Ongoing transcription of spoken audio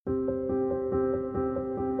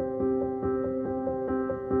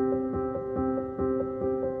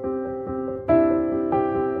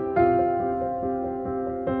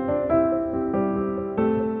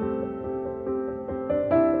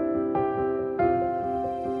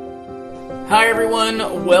Hi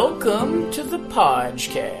everyone, welcome to the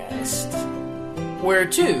Podgecast, where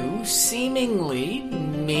two seemingly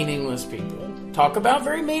meaningless people talk about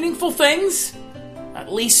very meaningful things,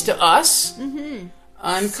 at least to us. Mm-hmm.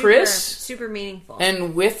 I'm Chris. Super meaningful.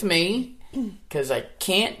 And with me, because I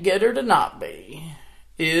can't get her to not be,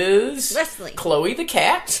 is Leslie. Chloe the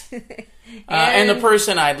cat. And the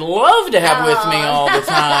person I'd love to have with me all the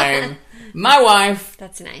time, my wife.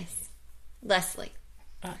 That's nice. Leslie.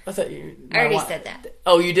 I thought you... I already said that.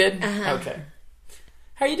 Oh, you did? Uh-huh. Okay.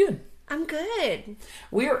 How are you doing? I'm good.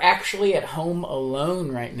 We are actually at home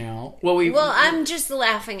alone right now. Well, I'm just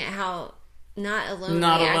laughing at how not alone we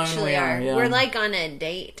actually are. Yeah. We're like on a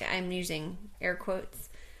date. I'm using air quotes.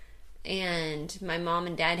 And my mom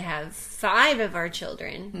and dad have 5 of our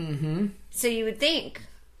children. Mm-hmm. So you would think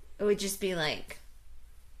it would just be like,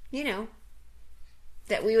 you know,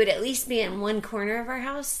 that we would at least be in one corner of our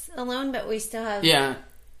house alone, but we still have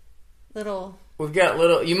little... We've got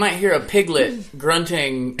little... You might hear a piglet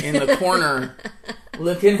grunting in the corner,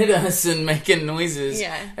 looking at us and making noises.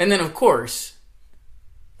 Yeah. And then, of course,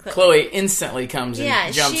 Chloe instantly comes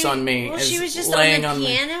and jumps on me. Well, she was just laying on the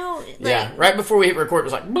me. piano. Yeah, right before we hit record, it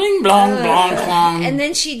was like, bling, blong, blong, clong. And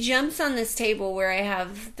then she jumps on this table where I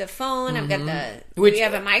have the phone. I've got Which- we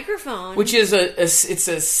have a microphone. Which is it's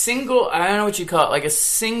a single, I don't know what you call it, like a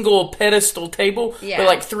single pedestal table, but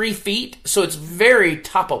like 3 feet, so it's very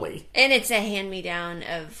topply. And it's a hand-me-down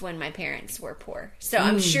of when my parents were poor. So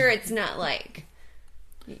I'm sure it's not like,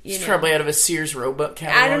 It's probably out of a Sears Roebuck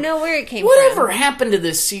catalog. I don't know where it came Whatever from. happened to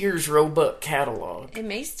the Sears Roebuck catalog? It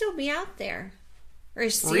may still be out there. Or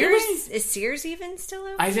is Sears, Really? is Sears even still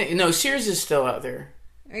out there? I think, no, Sears is still out there.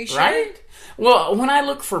 Are you sure? Right? Well, when I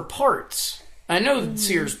look for parts, I know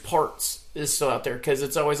Sears parts is still out there because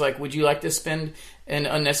it's always like, would you like to spend an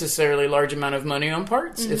unnecessarily large amount of money on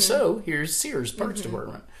parts? If so, here's Sears parts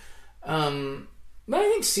department. But I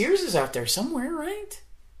think Sears is out there somewhere, right?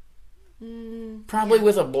 Probably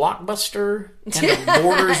with a Blockbuster and a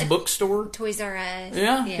Borders bookstore. Toys R Us.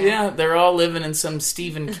 Yeah. They're all living in some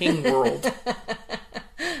Stephen King world.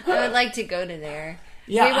 I would like to go to there.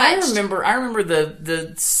 Yeah, We watched- I remember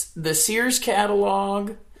the Sears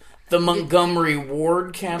catalog, the Montgomery Ward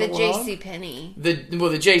The catalog, J.C. Penney.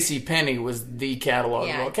 the J.C. Penney was the catalog.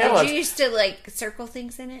 Yeah. Well, Did catalogs, you used to like circle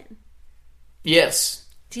things in it? yes,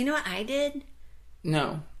 Do you know what I did?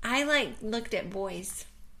 no. I like looked at boys.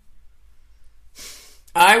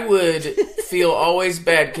 I would feel always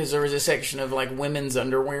bad because there was a section of like women's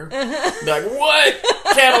underwear. Be like, what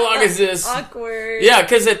catalog is this? Awkward. Yeah,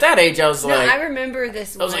 because at that age I was No, like, I remember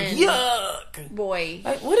this I was one like, yuck. boy.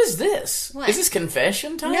 Like, what is this? What? Is this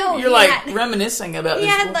confession time? No, You're he like had- reminiscing about He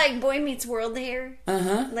this. had like Boy Meets World hair.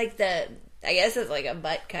 Uh-huh. Like I guess it's like a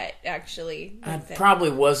butt cut, actually. It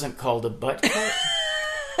probably wasn't called a butt cut.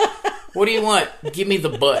 What do you want? Give me the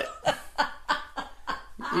butt.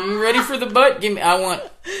 You ready for the butt? I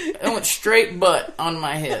want straight butt on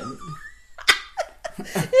my head. It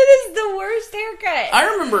is the worst haircut.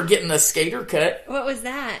 I remember getting a skater cut. What was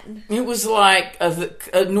that? It was like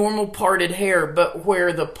a normal parted hair, but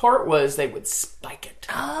where the part was, they would spike it.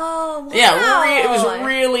 Oh, wow. Yeah, it was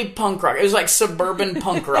really punk rock. It was like suburban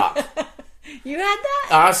punk rock. You had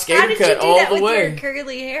that? Skater How did cut you do all that the with way. your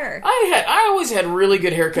curly hair? I always had really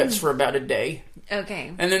good haircuts for about a day.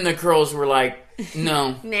 Okay. And then the girls were like,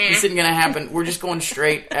 no, Nah. this isn't going to happen. We're just going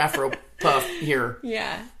straight Afro puff here.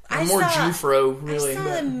 Yeah. More Jufro, really. I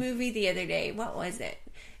saw a movie the other day. What was it?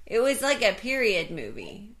 It was like a period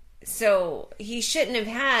movie. So he shouldn't have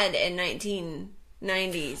had a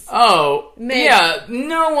 1990s. Oh, Maybe. yeah.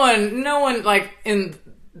 No one like in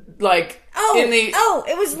like in the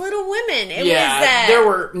it was Little Women. It yeah. was There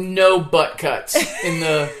were no butt cuts in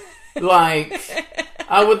the like.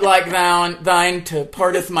 I would like thine to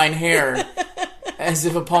parteth mine hair as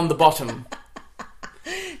if upon the bottom.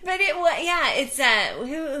 But it was it's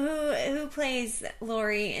who plays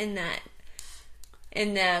Lori in that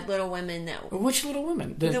in the Little Women that Which Little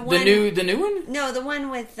Women? The one- new one? No, the one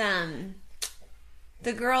with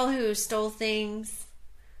the girl who stole things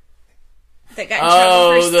that got in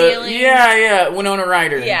trouble for stealing. Yeah, Winona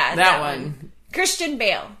Ryder. Yeah, that one. Christian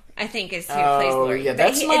Bale, I think, is who plays Lori. Yeah,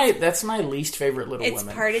 But that's my least favorite Little it's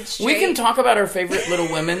Women. parted straight. We can talk about our favorite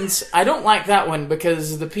Little Women's. I don't like that one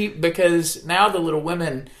because because now the Little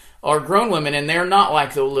Women are grown women and they're not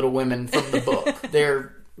like the Little Women from the book.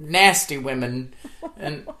 They're nasty women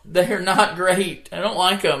and they're not great. I don't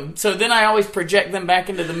like them. So then I always project them back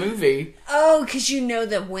into the movie. Oh, because you know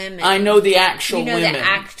the women. I know the actual you know women. the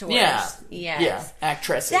actors. Yeah. Yes. Yeah,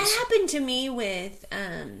 actresses. That happened to me with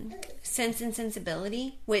Sense and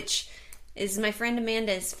Sensibility, which is my friend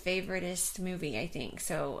Amanda's favoriteest movie, I think.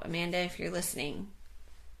 So, Amanda, if you're listening,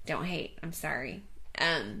 don't hate. I'm sorry.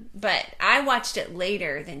 But I watched it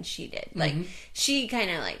later than she did. Like, she kind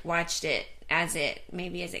of, like, watched it as it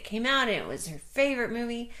came out, and it was her favorite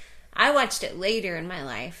movie. I watched it later in my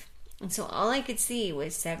life. And so all I could see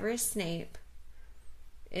was Severus Snape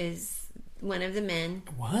is one of the men.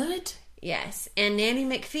 What? Yes. And Nanny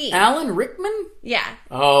McPhee. Alan Rickman? Yeah.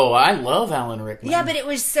 Oh, I love Alan Rickman. Yeah, but it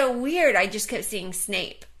was so weird. I just kept seeing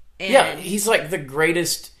Snape. And yeah, he's like the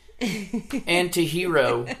greatest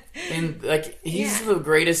anti-hero. And like, he's the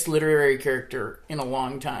greatest literary character in a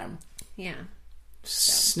long time. Yeah.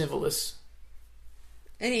 Snivelous.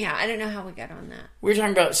 Anyhow, I don't know how we got on that. We were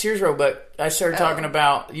talking about Sears Row, but you started talking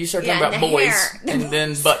about boys hair. and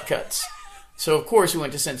then butt cuts. So, of course, we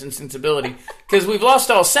went to Sense and Sensibility. Because we've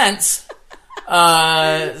lost all sense.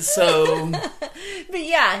 But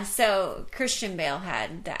yeah, so Christian Bale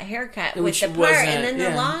had that haircut with Which the part, and then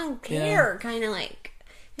the long hair kind of like,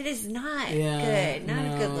 it is not good. Not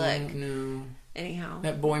a good look. No. Anyhow.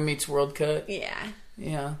 That Boy Meets World cut. Yeah.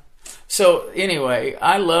 Yeah. So, anyway,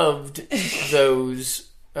 I loved those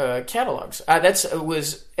catalogs.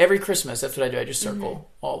 Was every Christmas. That's what I do. I just circle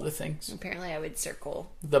all the things. Apparently, I would circle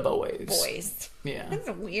the boys. Boys. Yeah, that's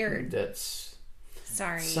weird. That's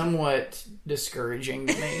somewhat discouraging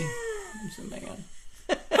to me. Man.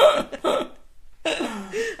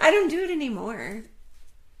 I don't do it anymore.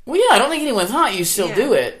 Well, yeah, I don't think anyone thought you still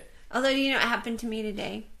do it. Although, you know what happened to me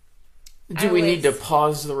today? Do we need to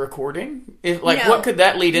pause the recording? What could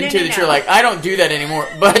that lead into that you're like, I don't do that anymore,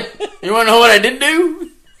 but you want to know what I did do?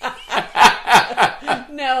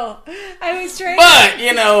 No. I was trying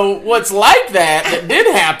But, what's like that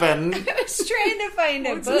did happen. I was trying to find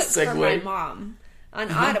a book for my mom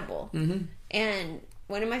on Audible. Mm-hmm. And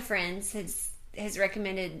one of my friends has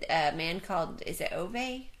recommended a man called, is it Ove?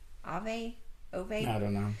 Ove? I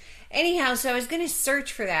don't know. Anyhow, so I was going to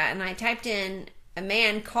search for that, and I typed in a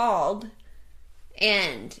man called,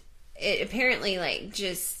 and it apparently, like,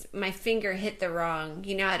 just my finger hit the wrong,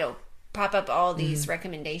 how it'll pop up all these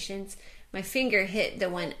recommendations. My finger hit the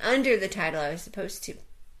one under the title I was supposed to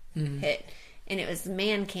hit, and it was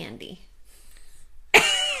Man Candy.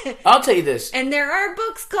 I'll tell you this. And there are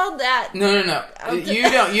books called that. No.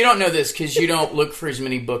 You don't know this because you don't look for as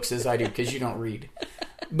many books as I do because you don't read.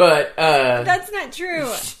 But that's not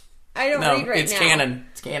true. I don't read right now. It's canon.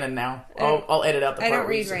 It's canon now. I'll edit out the part I don't where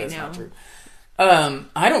read right now. Not true.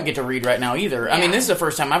 I don't get to read right now either. Yeah. I mean, this is the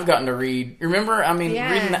first time I've gotten to read. Remember,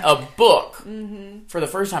 reading a book for the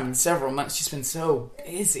first time in several months. She's been so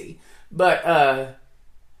busy. But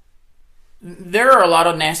there are a lot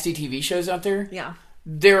of nasty TV shows out there. Yeah.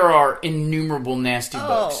 There are innumerable nasty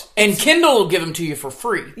books. And Kindle will give them to you for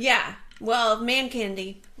free. Yeah. Well, Man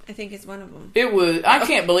Candy, I think, is one of them. I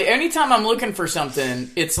can't believe, anytime I'm looking for something,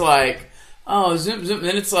 it's like, zoom,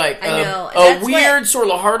 then it's like a weird sort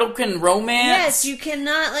of Harlequin romance. Yes, you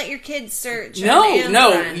cannot let your kids search. No,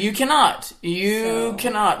 you cannot. You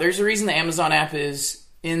cannot. There's a reason the Amazon app is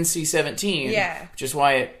NC-17. Yeah. Which is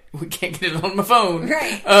why we can't get it on my phone.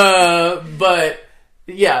 Right. But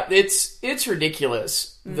yeah, it's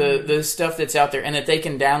ridiculous the stuff that's out there and that they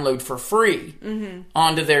can download for free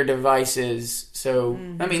onto their devices. So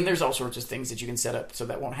I mean, there's all sorts of things that you can set up so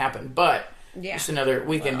that won't happen. But just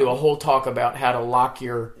we can do a whole talk about how to lock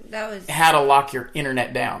your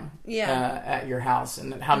internet down at your house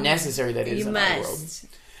and how necessary that is in our world.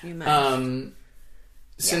 You must.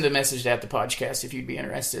 Send a message at the podcast if you'd be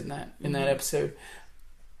interested in that episode.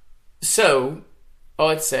 So,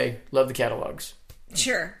 let's say, love the catalogs.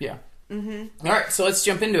 Sure. Yeah. Mm-hmm. All right, so let's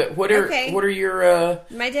jump into it. What are your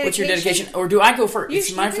my dedication? What's your dedication? Or do I go first?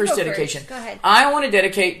 It's my first dedication. First. Go ahead. I want to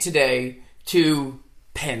dedicate today to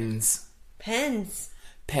pens. Pens.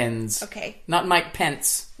 Okay. Not Mike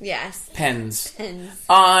Pence. Yes. Pens.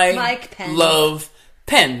 Mike Pence. Love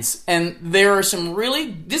pens. And there are some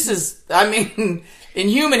really... in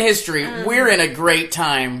human history, we're in a great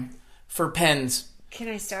time for pens. Can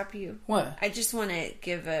I stop you? What? I just want to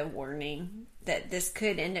give a warning that this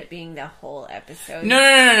could end up being the whole episode. No.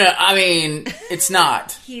 I mean, it's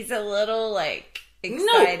not. He's a little,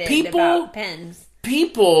 excited about pens.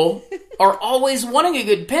 People are always wanting a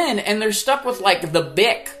good pen, and they're stuck with the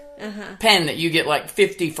Bic pen that you get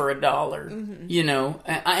 $50 for $1.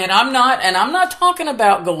 And I'm not talking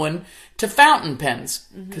about going to fountain pens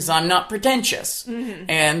because I'm not pretentious,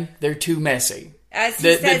 and they're too messy. As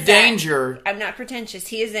he says the danger. I'm not pretentious.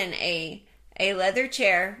 He is in a leather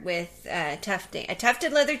chair with a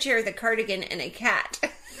tufted leather chair with a cardigan and a cat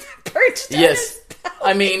perched on his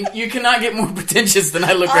I mean, you cannot get more pretentious than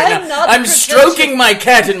I look right I'm now. not I'm pretentious. stroking my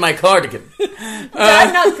cat in my cardigan.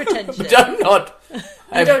 I'm not pretentious. But I'm not.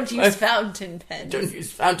 I don't use fountain pens. Don't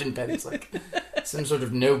use fountain pens like some sort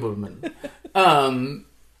of nobleman.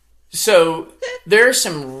 So there are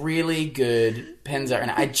some really good pens out right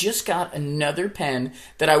now. I just got another pen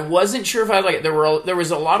that I wasn't sure if I like it. There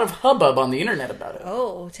was a lot of hubbub on the internet about it.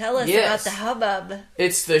 Oh, tell us Yes. about the hubbub.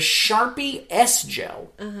 It's the Sharpie S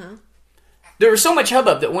Gel. There was so much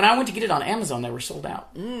hubbub that when I went to get it on Amazon, they were sold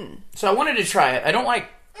out. So I wanted to try it.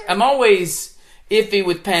 I'm always iffy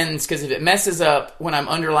with pens because if it messes up when I'm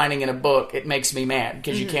underlining in a book, it makes me mad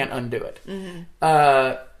because you can't undo it.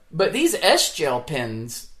 But these S Gel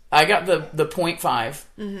pens, I got the 0.5,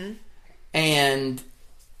 and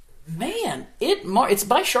man, it's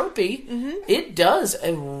by Sharpie. It does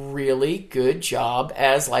a really good job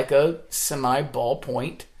as like a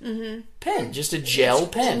semi-ballpoint pen, just a gel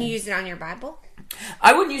pen. Can you use it on your Bible?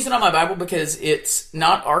 I wouldn't use it on my Bible because it's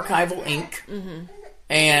not archival ink,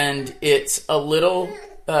 and it's a little.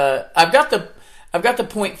 I've got the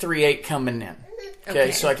 0.38 coming in.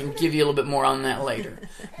 Okay, so I can give you a little bit more on that later,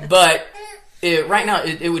 but. Right now,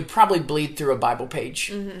 it would probably bleed through a Bible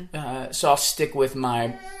page. So I'll stick with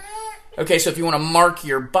my... Okay, so if you want to mark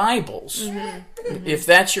your Bibles, if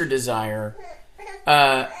that's your desire,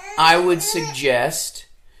 I would suggest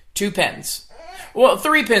 2 pens. Well,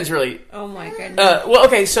 3 pens, really. Oh, my goodness. Well,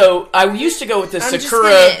 okay, so I used to go with the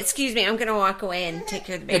Sakura... Excuse me, I'm going to walk away and take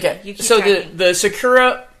care of the baby. Okay, You keep so talking. the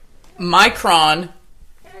Sakura Micron,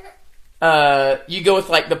 you go with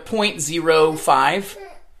like the 0.05...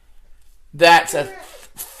 That's a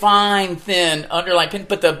fine, thin underlined pen,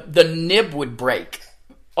 but the nib would break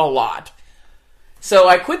a lot. So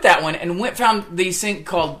I quit that one and found these things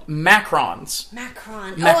called Macrons.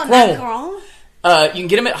 Macron. Macron. Oh, a Macron? You can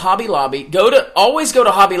get them at Hobby Lobby. Always go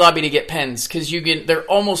to Hobby Lobby to get pens because they're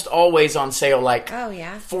almost always on sale, like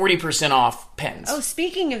 40% off pens. Oh,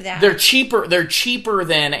 speaking of that, They're cheaper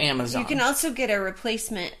than Amazon. you can also get a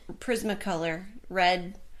replacement Prismacolor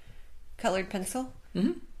red colored pencil.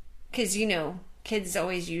 Because, kids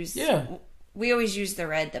always use... Yeah. We always use the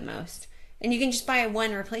red the most. And you can just buy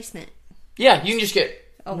one replacement. Yeah, you can just get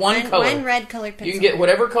one color. One red colored pencil. You can get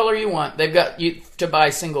whatever color you want. They've got you to buy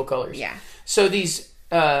single colors. Yeah. So these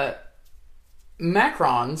Macrons...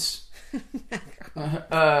 no,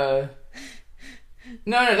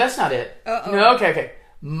 that's not it. Uh-oh. No, okay.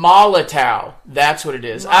 Molotow. That's what it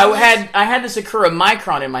is. I had the Sakura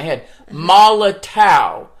Micron in my head.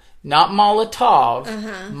 Molotow. Not Molotov,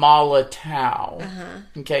 Molotow.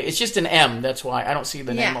 Okay, it's just an M, that's why. I don't see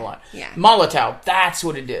the name a lot. Yeah. Molotow, that's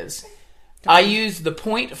what it is. I use the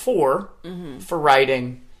 0.4 for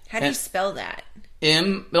writing. How do you spell that?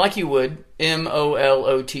 M, like you would,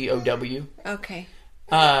 Molotow. Okay.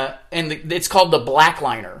 And it's called the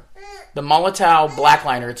Blackliner. The Molotow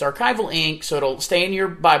Blackliner. It's archival ink, so it'll stay in your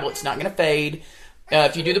Bible. It's not going to fade.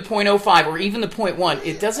 If you do the 0.05 or even the 0.1,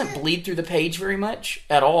 it doesn't bleed through the page very much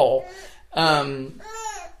at all. And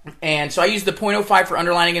so I use the 0.05 for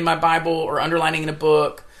underlining in my Bible or underlining in a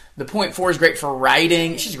book. The 0.4 is great for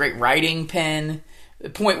writing. It's just a great writing pen. The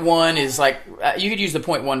 0.1 is like, you could use the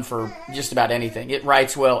 0.1 for just about anything. It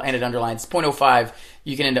writes well and it underlines. 0.05,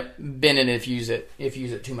 you can end up bending it if you use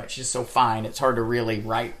it too much. It's just so fine. It's hard to really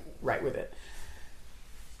write with it.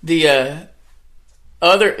 The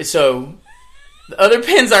other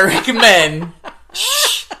pens I recommend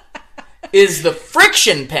is the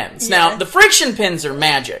friction pens. Now, the friction pens are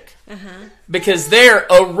magic because they're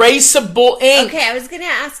erasable ink. Okay, I was going to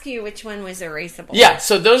ask you which one was erasable. Yeah,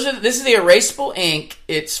 so this is the erasable ink.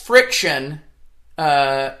 It's friction,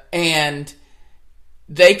 and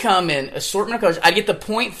they come in assortment of colors. I get the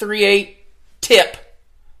 0.38 tip.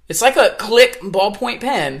 It's like a click ballpoint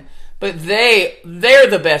pen. But they're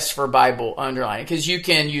the best for Bible underlining because you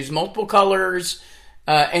can use multiple colors,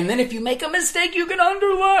 and then if you make a mistake, you can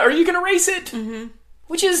underline or you can erase it,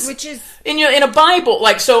 which is in a Bible.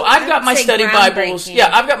 Like so, I've got my study Bibles. Yeah,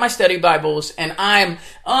 I've got my study Bibles, and I'm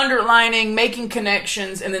underlining, making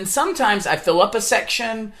connections, and then sometimes I fill up a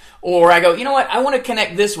section, or I go, you know what, I want to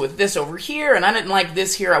connect this with this over here, and I didn't like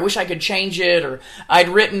this here. I wish I could change it, or I'd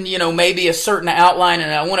written, maybe a certain outline,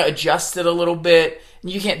 and I want to adjust it a little bit.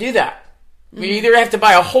 You can't do that. You either have to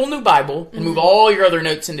buy a whole new Bible and move all your other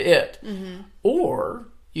notes into it, or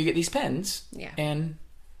you get these pens and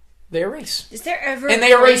they erase. Is there ever and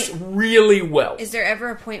they erase really well. Is there ever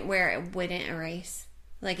a point where it wouldn't erase?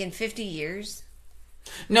 Like in 50 years?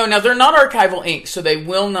 No, now they're not archival ink, so they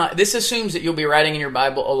will not. This assumes that you'll be writing in your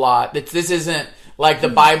Bible a lot. That this isn't like the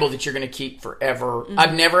Bible that you're going to keep forever.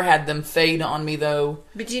 I've never had them fade on me, though.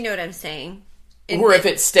 But you know what I'm saying? or if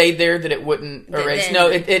it stayed there, that it wouldn't erase. Then, no,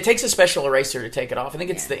 it takes a special eraser to take it off. I think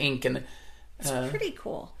it's the ink and it's pretty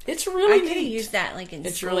cool. It's really I could have used that like in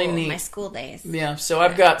school, really neat. My school days. Yeah, so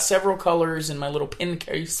I've got several colors in my little pen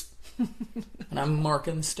case, and I'm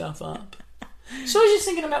marking stuff up. So I was just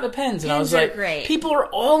thinking about the pens, and I was like, great. People are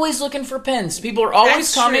always looking for pens. People are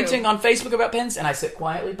always commenting on Facebook about pens, and I sit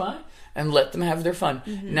quietly by and let them have their fun.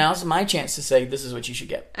 Mm-hmm. Now's my chance to say, this is what you should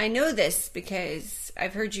get. I know this because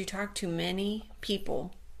I've heard you talk to many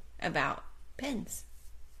people about pens.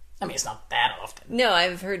 I mean, it's not that often. No,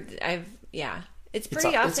 it's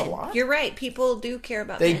pretty often. It's a lot. You're right. People do care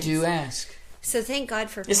about pens. pens. They do ask. So thank God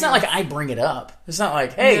for pens. It's not like I bring it up. It's not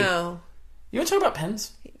like, hey, no. You want to talk about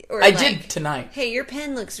pens? Or I did tonight. Hey, your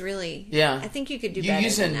pen looks really... Yeah. I think you could do better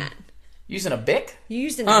than that. Using a Bic? You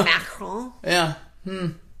using a Macron? Yeah.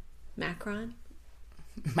 Macron?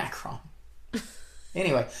 Macron.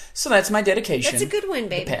 Anyway, so that's my dedication. That's a good one,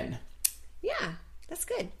 baby. The pen. Yeah, that's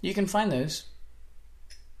good. You can find those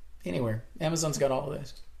anywhere. Amazon's got all of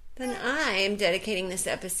those. Then I am dedicating this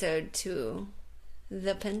episode to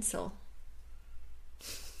the pencil.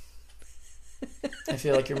 I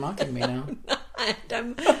feel like you're mocking me now.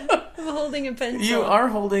 I'm holding a pencil. You are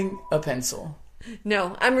holding a pencil.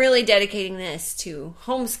 No, I'm really dedicating this to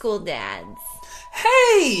homeschool dads.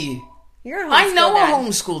 Hey! You're a homeschool I know dad. a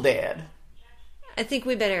homeschool dad. I think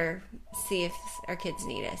we better see if our kids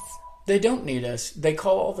need us. They don't need us. They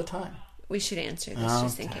call all the time. We should answer this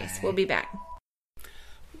just in case. We'll be back.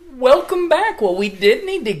 Welcome back. Well, we did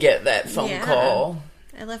need to get that phone call.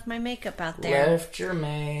 I left my makeup out there. Left your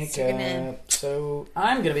makeup. So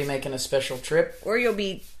I'm going to be making a special trip. Or you'll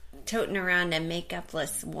be toting around a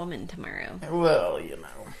makeupless woman tomorrow. Well, you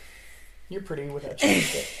know. You're pretty without your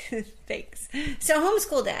makeup. Thanks. So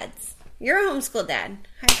homeschool dads. You're a homeschool dad.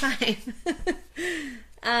 High five.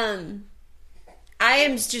 I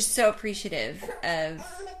am just so appreciative of...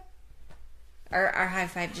 Our high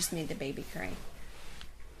five just made the baby cry.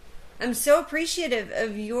 I'm so appreciative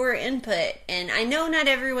of your input, and I know not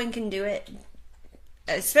everyone can do it,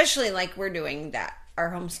 especially like we're doing that, our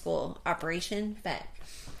homeschool operation, but...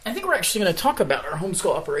 I think we're actually going to talk about our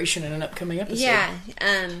homeschool operation in an upcoming episode. Yeah,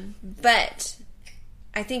 but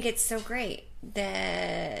I think it's so great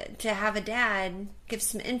to have a dad give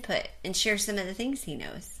some input and share some of the things he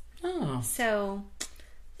knows. Oh. So,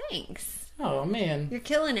 thanks. Oh, man. You're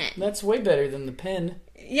killing it. That's way better than the pen.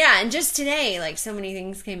 Yeah, and just today, like, so many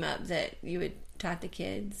things came up that you had taught the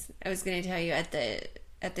kids. I was going to tell you at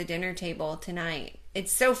the dinner table tonight.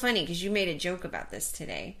 It's so funny because you made a joke about this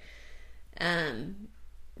today.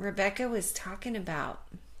 Rebecca was talking about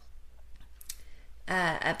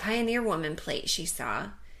a Pioneer Woman plate she saw,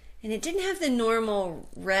 and it didn't have the normal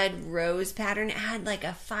red rose pattern. It had like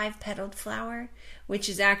a 5-petaled flower, which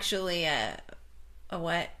is actually a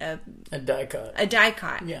what? A dicot. A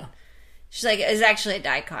dicot. Yeah. She's like, it's actually a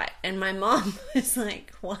dicot. And my mom was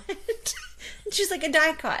like, what? And she's like, a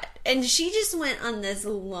dicot. And she just went on this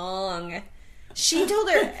long... She told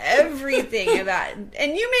her everything about...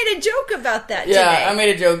 And you made a joke about that today. Yeah, I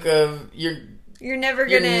made a joke of, you're never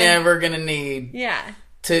gonna need... Yeah.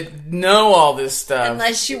 To know all this stuff.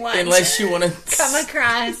 Unless you want to... come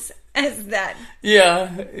across as that... Yeah.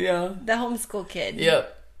 The homeschool kid.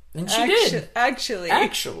 Yep. And she did. Actually.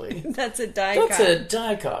 That's a dicot. That's a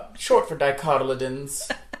dicot. Short for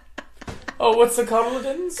dicotyledons. Oh, what's the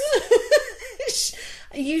cotyledons?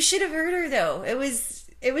 You should have heard her, though. It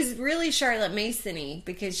was really Charlotte Mason-y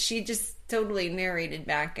because she just totally narrated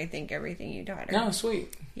back, I think, everything you taught her. Oh,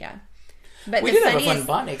 sweet. Yeah. But we did have a fun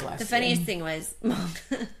botany class. The funniest thing was,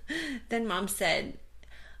 Mom said,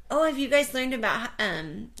 oh, have you guys learned about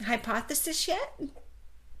hypothesis yet?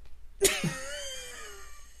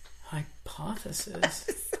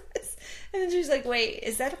 Hypothesis. And then she was like, wait,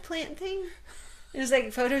 is that a plant thing? It was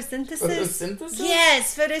like photosynthesis. Photosynthesis?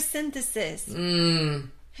 Yes, photosynthesis.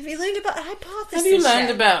 Have you learned about hypothesis? Have you learned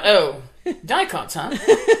about, dicots, huh?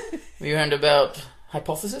 Have you learned about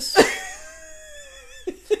hypothesis?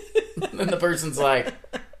 And the person's like,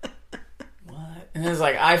 what? And it's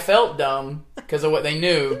like, I felt dumb because of what they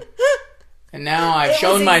knew. And now I've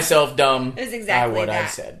shown myself dumb. It was exactly what that. I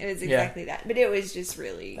said. It was exactly that. But it was just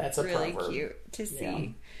really, really proverb. cute to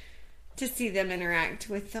see. To see them interact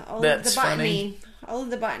with all of That's the botany, funny. all of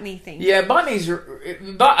the botany things. Yeah, botany's.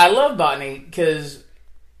 I love botany because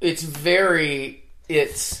it's very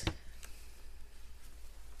useful.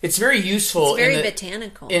 It's very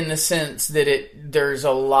botanical in the sense that there's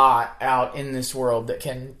a lot out in this world that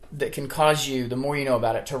can cause you, the more you know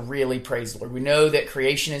about it, to really praise the Lord. We know that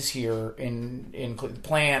creation is here, include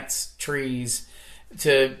plants, trees,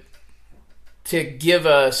 to to give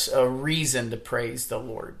us a reason to praise the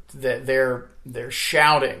Lord. That they're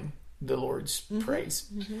shouting the Lord's praise.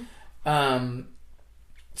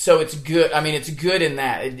 So it's good. I mean, it's good in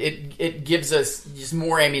that it gives us just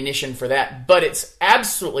more ammunition for that. But it's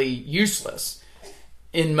absolutely useless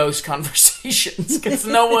in most conversations because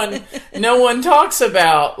no one talks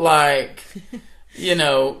about like, you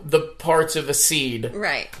know, the parts of a seed,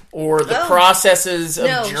 right, or the processes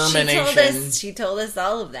of germination. She told us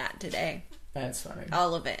all of that today. That's funny.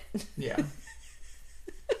 All of it. Yeah.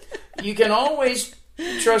 You can always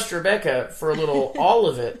trust Rebecca for a little all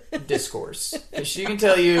of it discourse. She can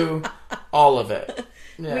tell you all of it.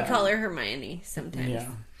 Yeah. We call her Hermione sometimes. Yeah.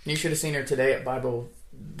 You should have seen her today at Bible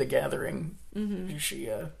the Gathering. She,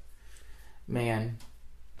 man,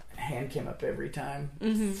 hand came up every time.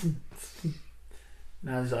 And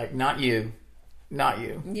I was like, not you. Not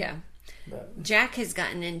you. Yeah. But Jack has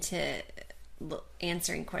gotten into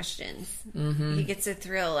answering questions. He gets a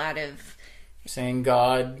thrill out of saying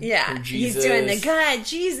God. Yeah. Or Jesus. He's doing the God,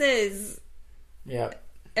 Jesus. Yeah.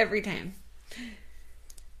 Every time.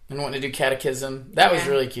 And wanting to do catechism. That was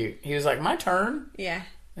really cute. He was like, my turn. Yeah.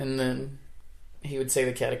 And then he would say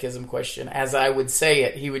the catechism question. As I would say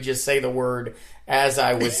it, he would just say the word as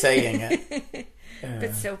I was saying it.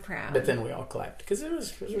 But so proud. But then we all clapped because it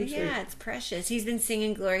was really sweet. It's precious. He's been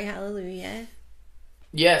singing Glory Hallelujah.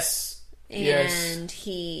 Yes. And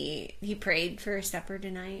he prayed for supper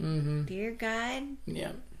tonight. Dear God,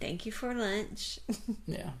 thank you for lunch.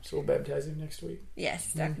 Yeah, so we'll baptize him next week.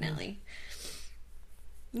 Yes, definitely.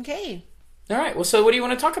 Okay. All right. Well, so what do you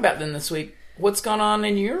want to talk about then this week? What's gone on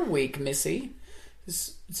in your week, Missy?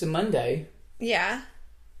 It's a Monday. Yeah.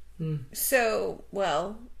 So,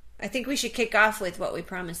 well, I think we should kick off with what we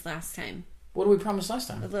promised last time. What did we promise last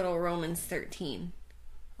time? A little Romans 13.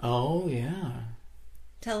 Oh, yeah.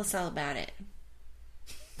 Tell us all about it.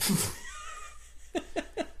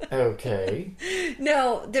 Okay.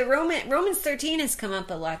 No, the Romans 13 has come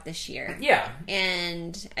up a lot this year. Yeah.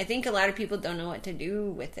 And I think a lot of people don't know what to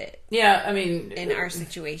do with it. Yeah, I mean, in our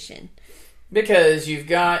situation. Because you've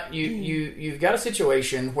got you've got a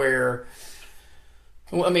situation where,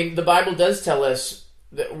 well, I mean, the Bible does tell us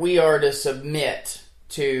that we are to submit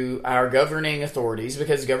to our governing authorities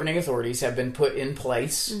because governing authorities have been put in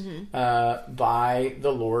place by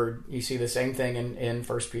the Lord. You see the same thing in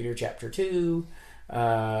 1 Peter chapter 2.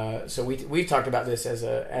 So we've talked about this as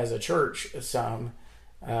a church some.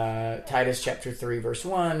 Titus chapter 3 verse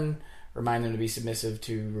 1, remind them to be submissive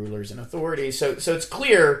to rulers and authorities. So it's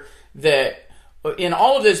clear that in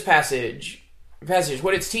all of this passage,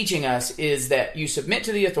 what it's teaching us is that you submit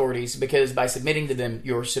to the authorities because by submitting to them,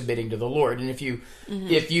 you're submitting to the Lord. And if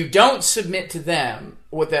you don't submit to them,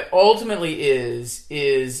 what that ultimately is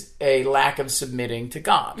a lack of submitting to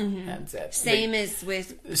God. Same as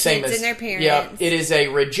with kids and their parents. Yeah, it is a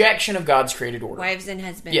rejection of God's created order. Wives and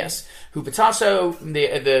husbands. Yes. Hupatasso,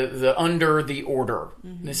 the under the order.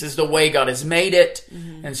 This is the way God has made it.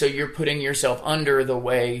 And so you're putting yourself under the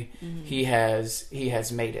way He has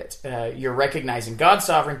made it. You're recognizing God's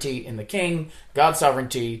sovereignty in the king, God's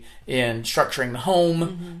sovereignty in structuring the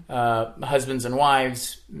home, husbands and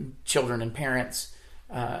wives, children and parents.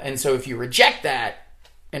 And so if you reject that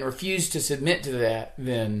and refuse to submit to that,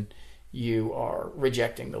 then you are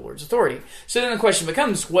rejecting the Lord's authority. So then the question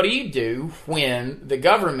becomes, what do you do when the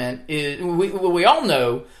government is... We all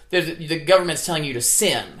know that the government's telling you to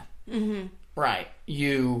sin. Right.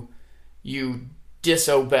 You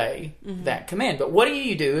disobey that command. But what do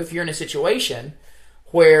you do if you're in a situation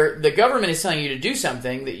where the government is telling you to do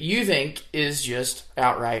something that you think is just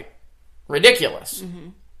outright ridiculous?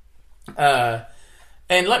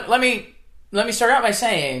 And let me start out by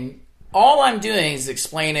saying, all I'm doing is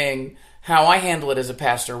explaining how I handle it as a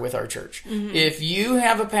pastor with our church. If you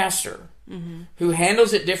have a pastor who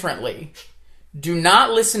handles it differently, do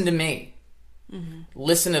not listen to me.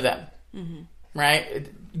 Listen to them. Right?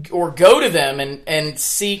 Or go to them and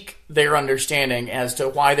seek their understanding as to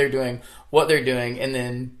why they're doing what they're doing, and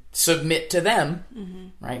then submit to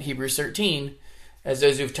them. Right? Hebrews 13, as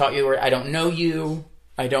those who've taught you, I don't know you,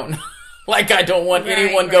 I don't know. Like, I don't want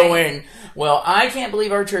anyone going, well, I can't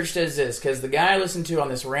believe our church does this because the guy I listened to on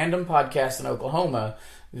this random podcast in Oklahoma,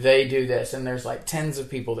 they do this, and there's like tens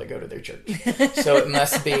of people that go to their church. So it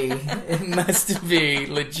must be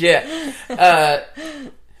legit.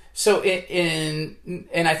 So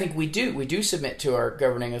and I think we do submit to our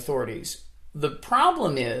governing authorities. The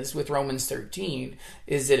problem is with Romans 13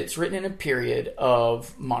 is that it's written in a period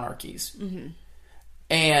of monarchies.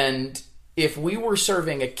 And if we were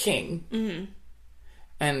serving a king,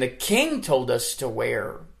 and the king told us to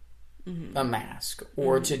wear a mask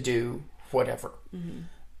or to do whatever,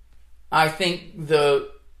 I think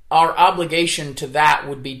our obligation to that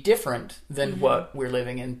would be different than what we're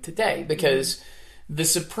living in today, because the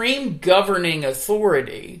supreme governing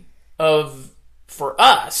authority for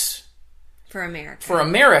us, for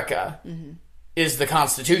America, is the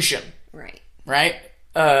Constitution. Right.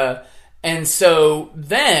 And so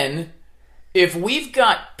then, if we've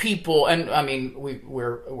got people, and I mean,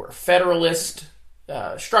 we're a federalist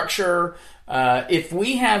structure. If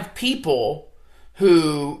we have people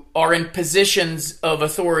who are in positions of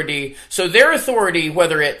authority, so their authority,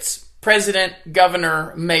 whether it's president,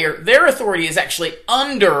 governor, mayor, their authority is actually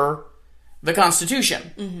under the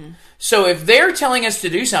Constitution. So if they're telling us to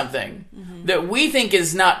do something that we think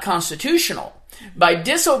is not constitutional, by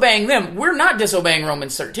disobeying them, we're not disobeying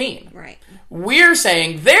Romans 13. Right. We're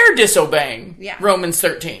saying they're disobeying Romans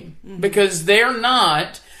 13 because they're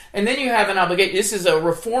not. And then you have an obligation. This is a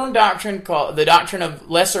Reformed doctrine called the doctrine of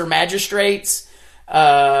lesser magistrates,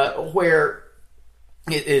 where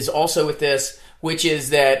it is also with this, which is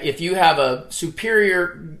that if you have a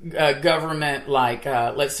superior government, like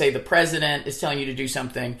let's say the president is telling you to do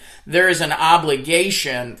something, there is an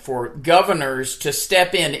obligation for governors to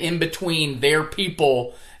step in between their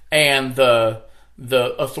people and the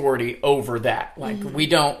authority over that. Like we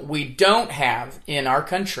don't have in our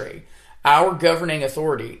country, our governing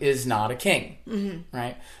authority is not a king,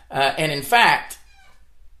 right? And in fact,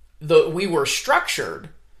 we were structured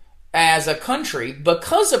as a country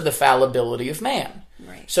because of the fallibility of man.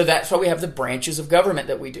 Right. So that's why we have the branches of government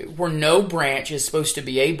that we do, where no branch is supposed to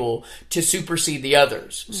be able to supersede the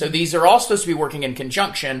others. So these are all supposed to be working in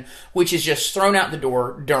conjunction, which is just thrown out the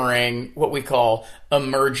door during what we call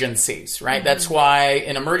emergencies, right? That's why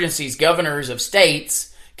in emergencies, governors of states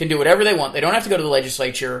can do whatever they want. They don't have to go to the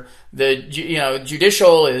legislature. The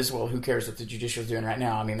judicial is, well, who cares what the judicial is doing right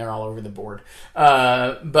now? I mean, they're all over the board.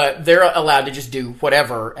 But they're allowed to just do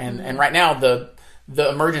whatever. And right now the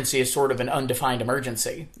emergency is sort of an undefined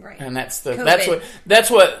emergency. Right. And that's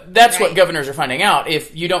COVID. what governors are finding out.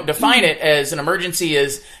 If you don't define it as an emergency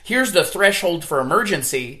as here's the threshold for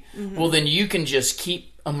emergency, well, then you can just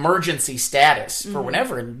keep emergency status for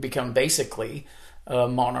whenever and become basically a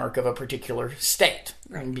monarch of a particular state.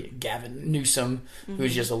 Right. Gavin Newsom,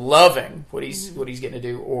 who's just loving what he's getting to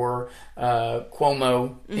do, or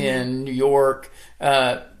Cuomo in New York.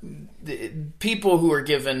 People who are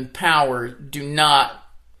given power do not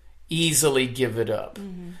easily give it up,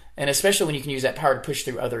 and especially when you can use that power to push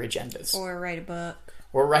through other agendas or write a book.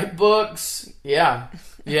 Or write books. Yeah.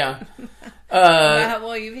 How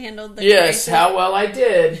well you've handled the crisis. Yes, how well I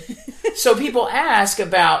did. So people ask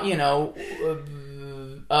about,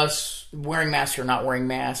 us wearing masks or not wearing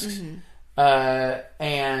masks.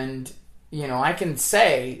 And, I can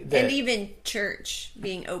say that... And even church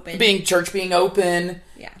being open.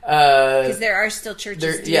 Yeah. Because there are still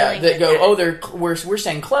churches dealing with that. We're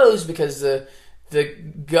staying closed because the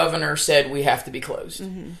governor said we have to be closed.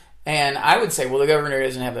 And I would say, well, the governor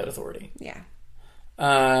doesn't have that authority. Yeah.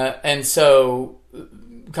 And so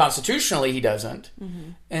constitutionally he doesn't.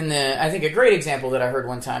 And then I think a great example that I heard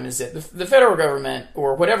one time is that the federal government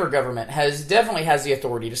or whatever government definitely has the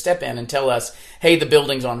authority to step in and tell us, hey, the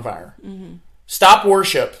building's on fire. Stop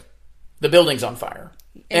worship. The building's on fire.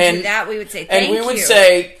 And to that we would say thank you. And we would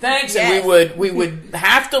say thanks, yes. And we would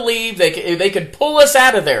have to leave. They could pull us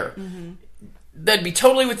out of there. That'd be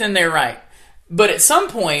totally within their right. But at some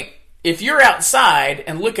point, if you're outside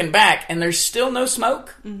and looking back and there's still no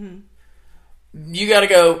smoke, you got to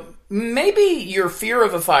go, maybe your fear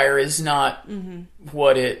of a fire is not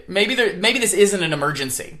what it... Maybe this isn't an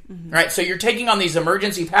emergency, right? So you're taking on these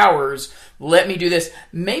emergency powers. Let me do this.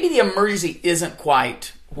 Maybe the emergency isn't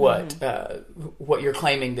quite what you're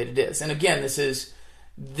claiming that it is. And again, this is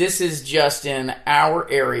just in our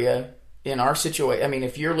area, in our situation. I mean,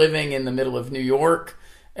 if you're living in the middle of New York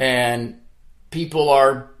and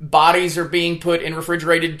bodies are being put in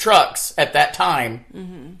refrigerated trucks at that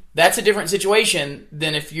time, that's a different situation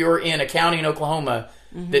than if you're in a county in Oklahoma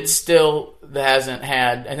that still hasn't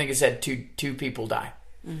had, I think it's had two people die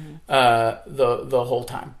the whole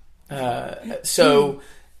time. So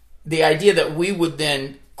the idea that we would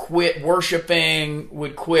then quit worshiping,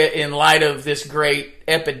 would quit in light of this great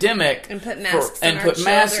epidemic and put masks on our children.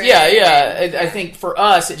 I think for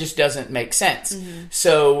us it just doesn't make sense.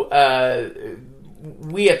 So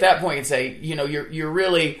we at that point can say,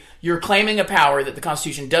 you're claiming a power that the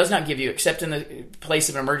Constitution does not give you, except in the place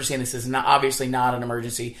of an emergency, and this is obviously not an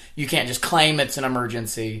emergency. You can't just claim it's an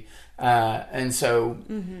emergency. And so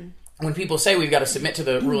when people say we've got to submit to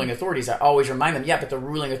the ruling authorities, I always remind them, but the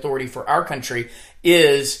ruling authority for our country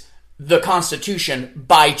is the Constitution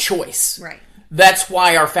by choice. Right. That's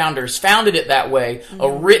why our founders founded it that way. A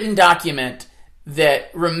written document that,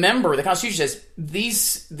 remember, the Constitution says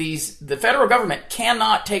the federal government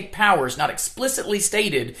cannot take powers not explicitly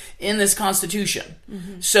stated in this Constitution.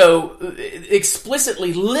 So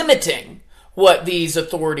explicitly limiting what these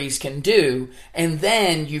authorities can do. And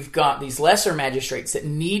then you've got these lesser magistrates that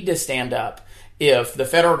need to stand up if the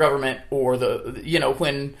federal government or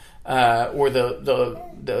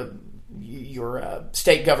your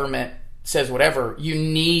state government says whatever. You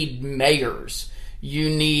need mayors.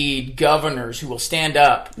 You need governors who will stand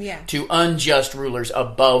up to unjust rulers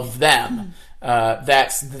above them.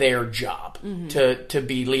 That's their job to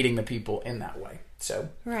be leading the people in that way. So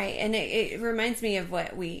right, and it reminds me of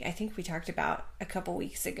what I think we talked about a couple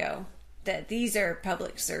weeks ago, that these are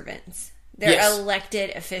public servants. They're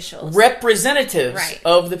elected officials, representatives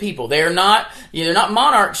of the people. They're not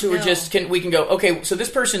monarchs who are just we can go, okay, so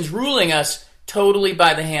this person's ruling us totally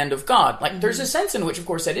by the hand of God. Like there's a sense in which, of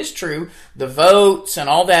course, that is true. The votes and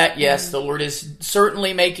all that, yes, the Lord is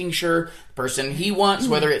certainly making sure the person he wants,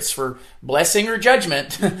 whether it's for blessing or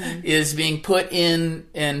judgment, is being put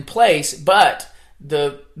in place. But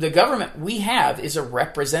the government we have is a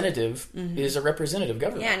representative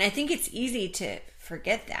government. Yeah, and I think it's easy to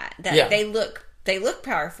forget that they look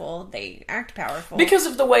powerful, they act powerful because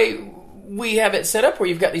of the way we have it set up, where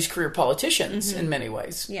you've got these career politicians in many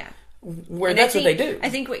ways. Yeah. Where that's what they do. I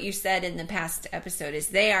think what you said in the past episode is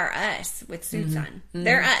they are us with suits on.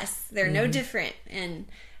 They're us. They're no different. And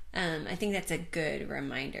I think that's a good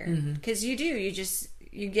reminder. Because you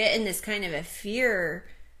get in this kind of a fear,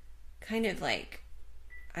 kind of like,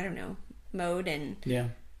 I don't know, mode. And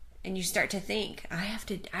you start to think, I have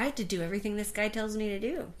to do everything this guy tells me to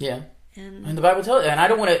do. Yeah. And the Bible tells, and I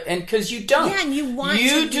don't want to, and because you don't. Yeah, and you want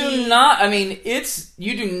you do not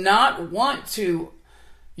want to.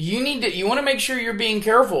 You want to make sure you're being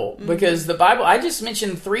careful, because the Bible, I just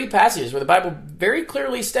mentioned 3 passages where the Bible very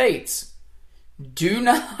clearly states, do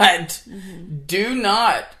not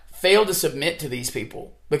fail to submit to these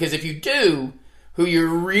people. Because if you do, who you're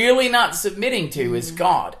really not submitting to is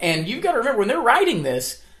God. And you've got to remember, when they're writing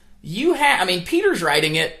this, Peter's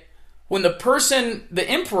writing it when the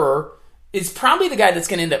emperor is probably the guy that's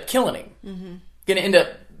going to end up killing him. Going to end up,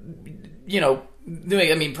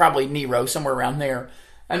 probably Nero, somewhere around there.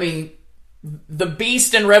 The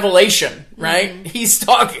beast in Revelation, right? He's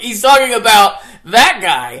talking about that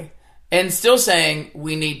guy, and still saying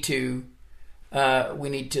we need to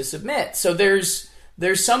submit. So there's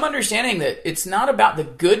some understanding that it's not about the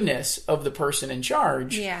goodness of the person in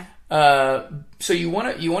charge. Yeah. So you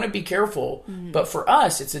want to be careful, but for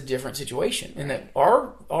us, it's a different situation in that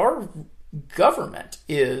our government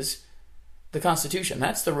is the Constitution.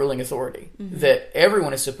 That's the ruling authority that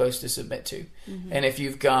everyone is supposed to submit to. And if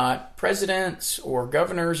you've got presidents or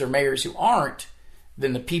governors or mayors who aren't,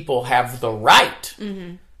 then the people have the right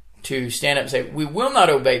to stand up and say, we will not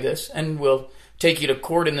obey this, and we'll take you to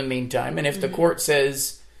court in the meantime. And if the court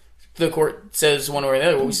says one way or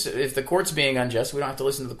the other, if the court's being unjust, we don't have to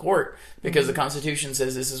listen to the court, because the Constitution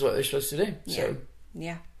says this is what they're supposed to do. So,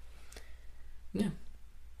 yeah.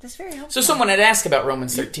 That's very helpful. So someone had asked about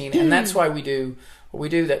Romans 13, and that's why we do what we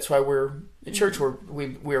do. That's why we're at church.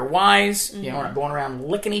 We're wise. We're not going around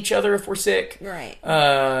licking each other if we're sick. Right.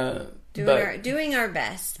 Doing our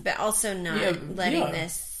best, but also not letting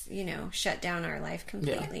this, shut down our life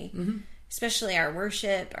completely. Yeah. Especially our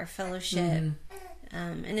worship, our fellowship,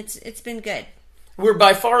 and it's been good. We're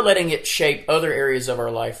by far letting it shape other areas of our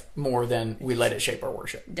life more than we let it shape our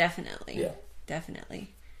worship. Definitely. Yeah.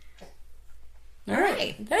 Definitely. All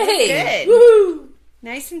right. Hey. Good. Woohoo.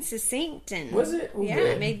 Nice and succinct, and was it? Yeah,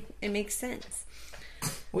 good. It makes sense.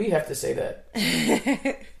 We have to say that.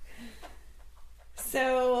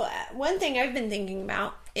 So one thing I've been thinking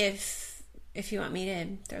about, if you want me to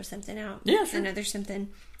throw something out, yeah, sure. Another something.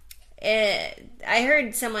 I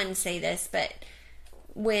heard someone say this, but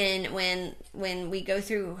when we go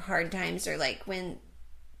through hard times, or like when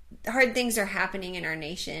hard things are happening in our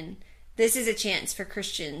nation, this is a chance for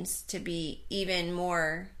Christians to be even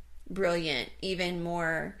more brilliant, even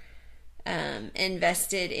more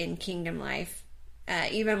invested in kingdom life,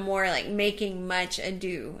 even more like making much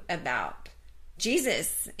ado about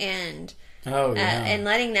Jesus, and and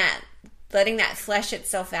letting that flesh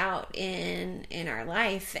itself out in our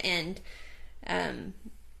life, and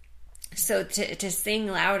so to sing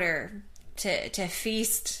louder, to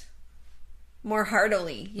feast more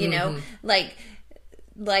heartily,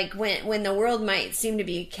 like when the world might seem to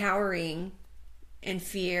be cowering in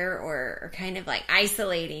fear or kind of like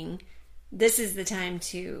isolating, this is the time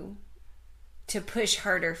to push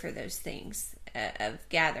harder for those things of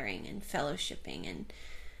gathering and fellowshipping,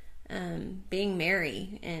 being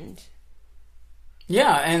merry and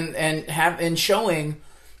and showing,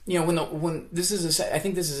 when this is I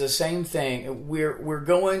think this is the same thing. We're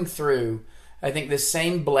going through, I think, the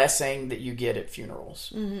same blessing that you get at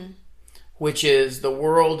funerals, which is the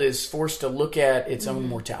world is forced to look at its own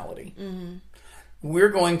mortality. We're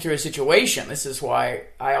going through a situation. This is why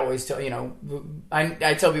I always tell,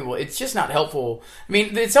 I tell people it's just not helpful. I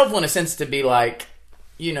mean, it's helpful in a sense to be like,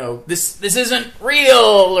 this isn't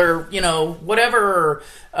real, or whatever.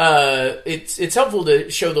 It's helpful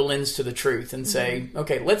to show the lens to the truth and say,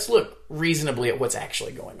 okay, let's look reasonably at what's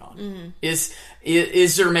actually going on. Is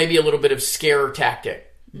there maybe a little bit of scare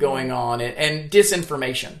tactic going on and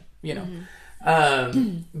disinformation?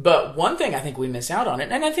 But one thing I think we miss out on,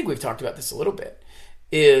 and I think we've talked about this a little bit,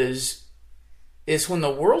 is when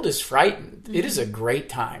the world is frightened, it is a great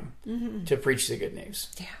time to preach the good news.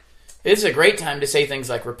 Yeah. It's a great time to say things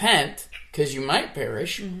like repent, because you might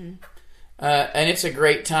perish. And it's a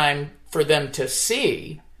great time for them to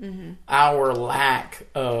see our lack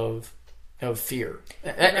of fear.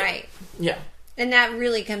 Right. Yeah. And that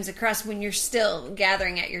really comes across when you're still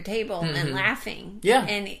gathering at your table and laughing. Yeah.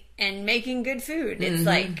 And making good food. It's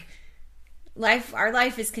like our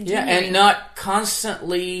life is continuing. Yeah, and not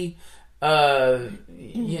constantly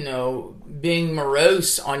being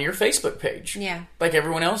morose on your Facebook page. Yeah. Like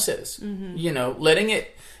everyone else is. Letting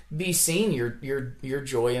it be seen your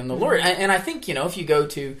joy in the Lord. And I think, if you go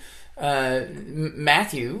to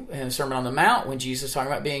Matthew and the Sermon on the Mount, when Jesus is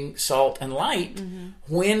talking about being salt and light,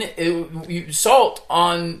 when you salt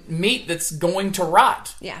on meat that's going to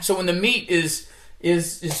rot. Yeah. So when the meat is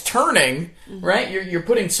turning, right? You're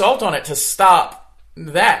putting salt on it to stop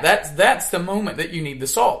that's the moment that you need the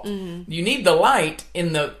salt. You need the light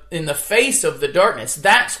in the face of the darkness.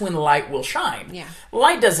 That's when light will shine. Yeah.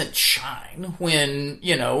 Light doesn't shine when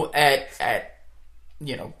at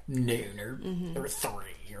noon or 3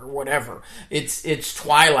 or whatever. It's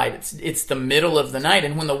twilight. It's the middle of the night,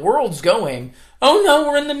 and when the world's going, oh no,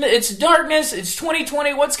 we're in it's darkness. It's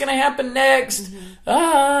 2020. What's going to happen next?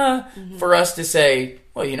 For us to say,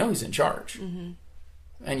 well, he's in charge, and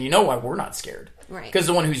you know why we're not scared. Right. Because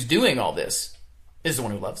the one who's doing all this is the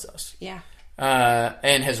one who loves us. Yeah.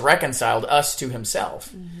 And has reconciled us to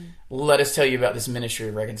himself. Let us tell you about this ministry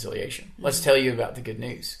of reconciliation. Let's tell you about the good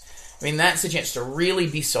news. I mean, that's a chance to really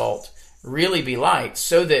be salt, really be light,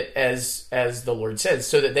 so that, as the Lord says,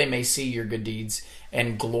 so that they may see your good deeds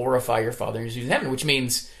and glorify your Father who's in heaven. Which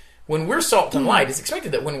means when we're salt and light, it's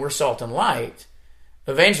expected that when we're salt and light,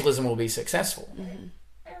 evangelism will be successful.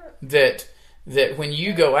 That when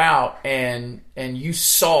you go out and you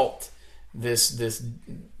salt this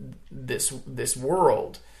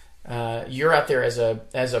world, you're out there as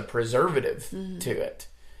a preservative to it.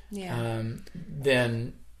 Yeah.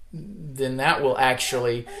 Then that will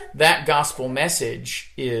actually, that gospel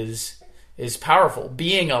message is powerful.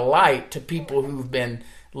 Being a light to people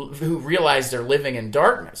who realize they're living in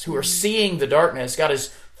darkness, who are seeing the darkness. God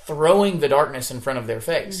is throwing the darkness in front of their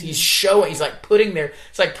face. He's like putting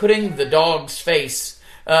the dog's face,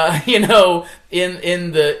 in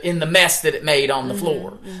the mess that it made on the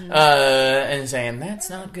floor, and saying, that's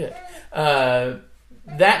not good.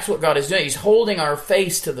 That's what God is doing. He's holding our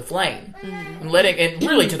face to the flame and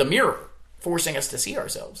really to the mirror, forcing us to see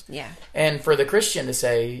ourselves. Yeah. And for the Christian to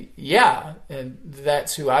say, yeah, and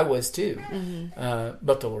that's who I was too.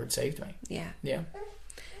 But the Lord saved me. Yeah. Yeah.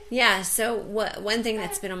 Yeah, so one thing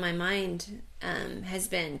that's been on my mind has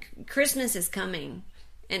been Christmas is coming.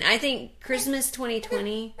 And I think Christmas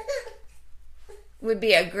 2020 would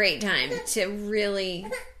be a great time to really,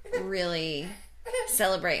 really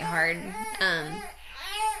celebrate hard.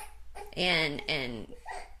 And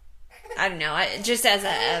I don't know, just as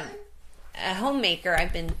a homemaker,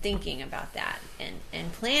 I've been thinking about that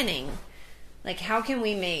and planning. Like, how can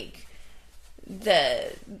we make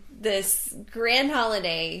this grand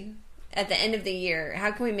holiday at the end of the year,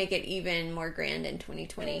 how can we make it even more grand in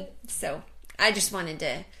 2020? So I just wanted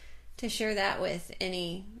to share that with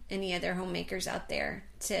any other homemakers out there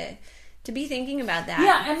to be thinking about that.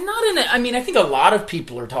 Yeah, and I think a lot of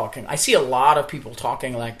people are talking. I see a lot of people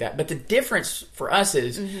talking like that. But the difference for us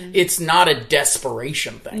is it's not a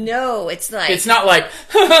desperation thing. No, it's not like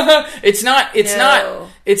it's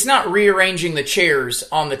not rearranging the chairs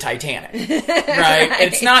on the Titanic. Right?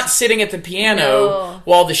 It's not sitting at the piano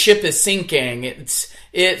while the ship is sinking.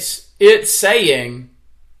 It's saying,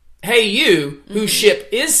 "Hey, you whose ship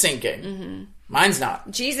is sinking. Mine's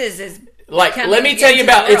not." Jesus is like, let me tell you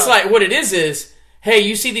about, it's like, what it is, hey,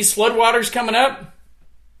 you see these floodwaters coming up?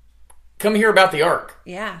 Come hear about the ark.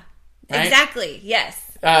 Yeah. Right? Exactly. Yes.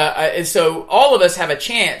 So all of us have a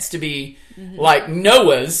chance to be like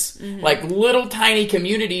Noahs, like little tiny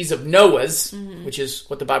communities of Noahs, which is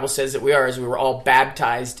what the Bible says that we are, as we were all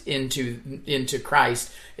baptized into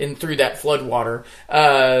Christ and through that flood water.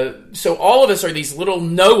 So all of us are these little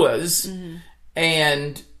Noahs,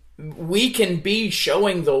 and we can be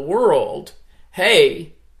showing the world,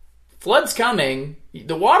 hey, flood's coming.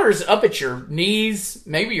 The water's up at your knees,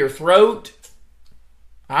 maybe your throat.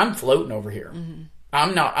 I'm floating over here.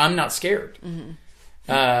 I'm not scared.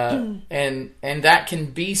 And that can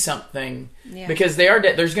be something, because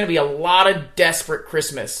there's going to be a lot of desperate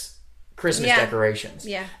Christmas decorations,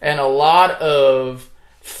 and a lot of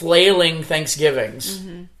flailing Thanksgivings,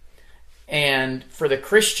 and for the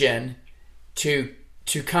Christian to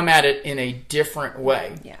come at it in a different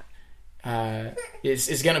way,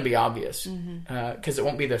 is going to be obvious, because it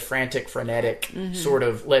won't be the frantic, frenetic sort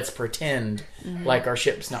of let's pretend like our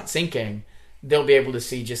ship's not sinking. They'll be able to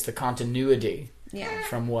see just the continuity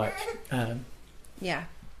from what.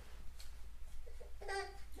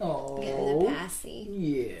 Oh, getting the passy.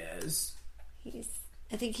 Yes.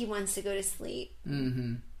 I think he wants to go to sleep.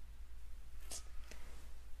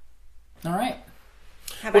 All right.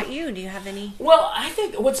 How about you? Do you have any? Well, I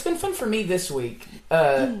think what's been fun for me this week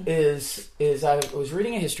is I was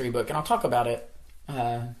reading a history book, and I'll talk about it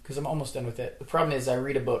because I'm almost done with it. The problem is I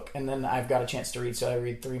read a book, and then I've got a chance to read, so I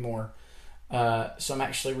read 3 more. So I'm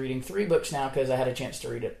actually reading 3 books now because I had a chance to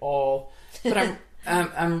read it all. But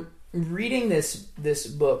I'm reading this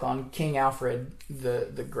book on King Alfred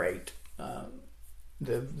the Great,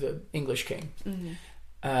 the English king,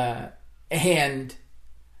 and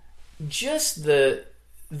just the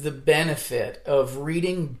benefit of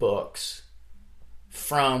reading books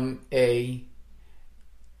from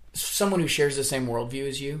someone who shares the same worldview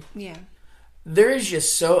as you. Yeah. There is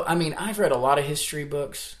just so, I've read a lot of history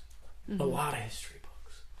books,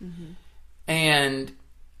 and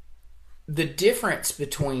the difference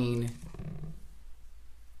between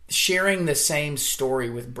sharing the same story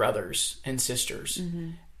with brothers and sisters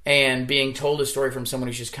and being told a story from someone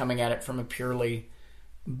who's just coming at it from a purely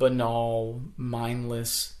banal,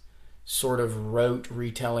 mindless, sort of rote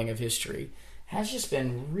retelling of history has just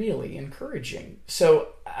been really encouraging. So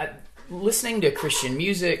listening to Christian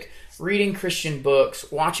music, reading Christian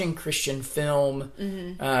books, watching Christian film.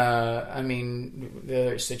 There's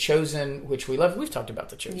The Chosen, which we love. We've talked about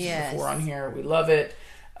The Chosen before on here. We love it.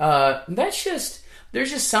 There's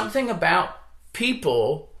just something about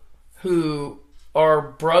people who are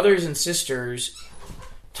brothers and sisters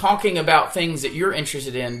talking about things that you're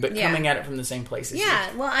interested in, but coming at it from the same place as you.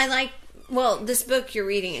 Well, this book you're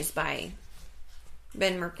reading is by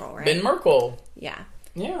Ben Merkle, right? Ben Merkle. Yeah.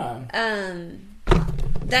 Yeah.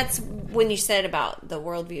 That's when you said about the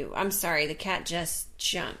worldview. I'm sorry, the cat just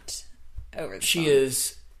jumped over the phone.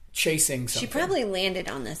 Is chasing something. She probably landed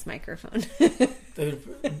on this microphone.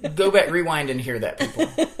 Go back, rewind, and hear that, people.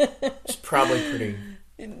 It's probably pretty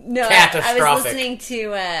catastrophic. I was listening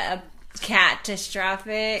to a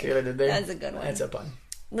catastrophic. See what I did there? That's a good one. That's up on.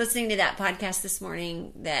 Listening to that podcast this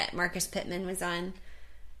morning that Marcus Pittman was on,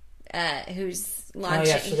 who's launching. Oh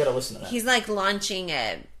yeah, I still gotta listen to that. He's like launching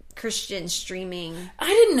a Christian streaming. I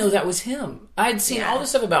didn't know that was him. I'd seen all this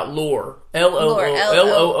stuff about Lore.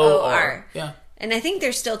 L-O-O-R. Yeah. And I think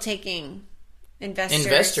they're still taking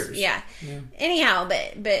investors. Yeah. Anyhow,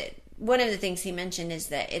 but one of the things he mentioned is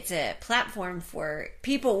that it's a platform for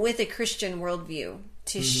people with a Christian worldview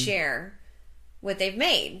to share what they've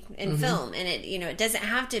made in film. And it doesn't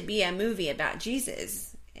have to be a movie about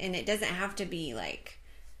Jesus, and it doesn't have to be like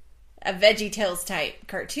a VeggieTales type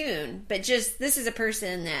cartoon, but just this is a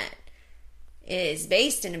person that is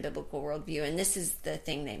based in a biblical worldview, and this is the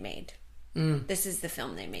thing they made. This is the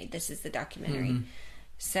film they made. This is the documentary.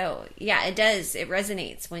 So yeah, it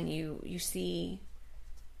resonates when you see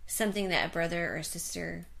something that a brother or a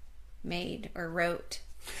sister made or wrote.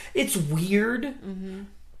 It's weird.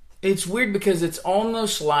 It's weird because it's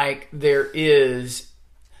almost like there is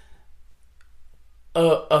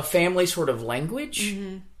a family sort of language.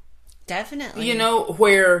 Definitely.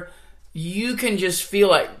 Where you can just feel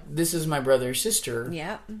like, this is my brother or sister.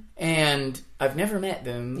 Yep. And I've never met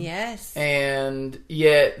them. Yes. And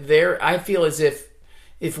yet I feel as if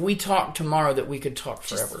we talk tomorrow that we could talk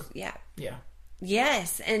forever. Yeah.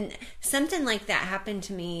 Yes. And something like that happened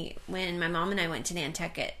to me when my mom and I went to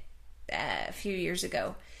Nantucket a few years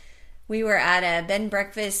ago. We were at a bed and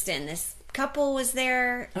breakfast, and this couple was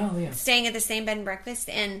there staying at the same bed and breakfast,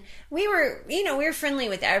 and we were friendly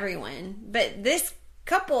with everyone, but this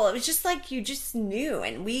couple, it was just like you just knew,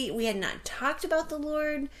 and we had not talked about the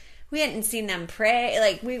Lord. We hadn't seen them pray,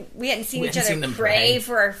 like we hadn't seen each other pray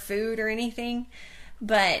for our food or anything.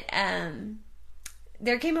 But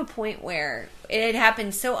there came a point where it had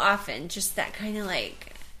happened so often, just that kind of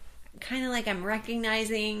like I'm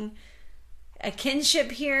recognizing a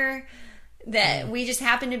kinship here, that we just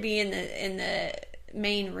happened to be in the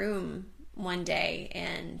main room one day,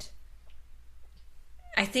 and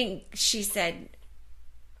I think she said,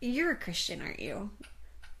 "You're a Christian, aren't you?"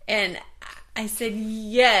 And I said,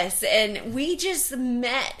 "Yes." And we just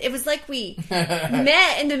met. It was like we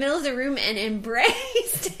met in the middle of the room and embraced.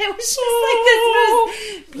 It was just like this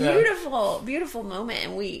most beautiful, beautiful moment.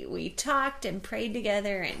 And we talked and prayed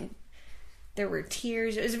together, and there were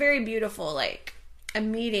tears. It was very beautiful, like a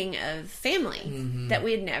meeting of family that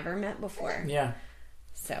we had never met before. Yeah.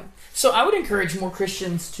 So I would encourage more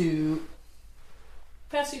Christians to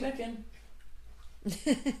pass you back in.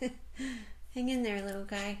 hang in there, little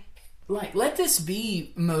guy. Like, let this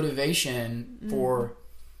be motivation for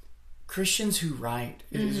Christians who write.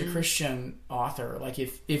 As a Christian author, like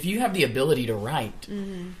if you have the ability to write,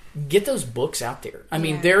 get those books out there. I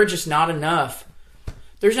mean, there are just not enough.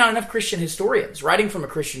 There's not enough Christian historians writing from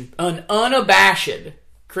an unabashed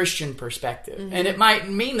Christian perspective. And it might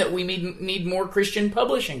mean that we need more Christian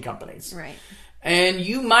publishing companies. Right. And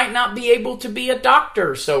you might not be able to be a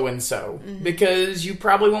doctor so-and-so because you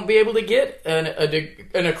probably won't be able to get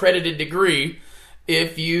an accredited degree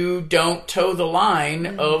if you don't toe the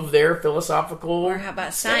line of their philosophical Or how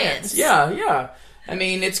about science? Yeah. I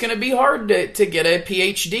mean, it's going to be hard to get a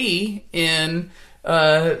PhD in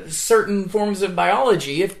certain forms of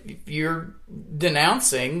biology if you're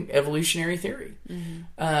denouncing evolutionary theory.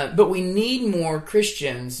 But we need more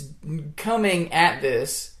Christians coming at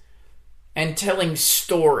this and telling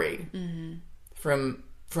story from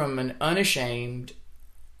an unashamed,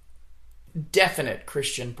 definite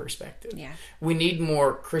Christian perspective. Yeah. We need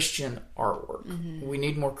more Christian artwork. We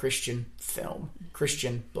need more Christian film,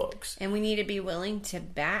 Christian books. And we need to be willing to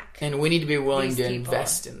back. And we need to be willing these to people.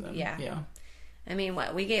 invest in them. Yeah. I mean,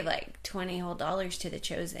 we gave like $20 whole to The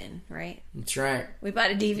Chosen, right? That's right. We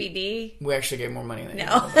bought a DVD. We actually gave more money than No. you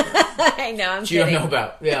know about. I know, I'm You don't kidding. know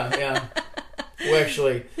about. Yeah. We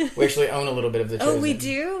actually own a little bit of The Chosen. Oh, we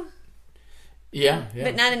do? Yeah.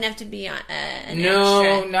 But not enough to be on an No,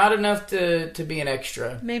 extra. not enough to be an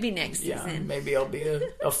extra. Maybe next Yeah, season. maybe I'll be a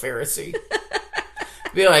Pharisee.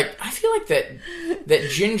 Be like, I feel like that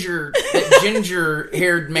ginger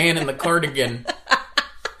haired man in the cardigan.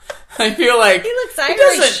 I feel like He looks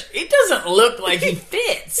Irish. He doesn't look like he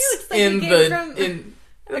fits He looks like he came from It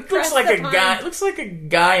across looks like the a pond. guy. It looks like a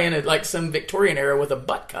guy in like some Victorian era with a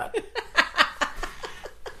butt cut.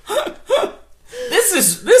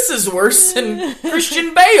 This is worse than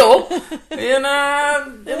Christian Bale in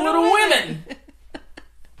Little Women.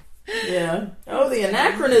 Yeah. Oh, the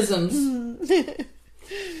anachronisms.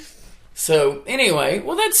 So anyway,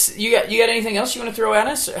 well, that's you got anything else you want to throw at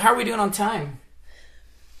us? How are we doing on time?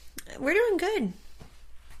 We're doing good.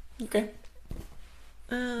 Okay.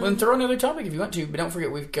 Well, then throw another topic if you want to, but don't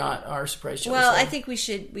forget we've got our surprise jello Well, salad. I think we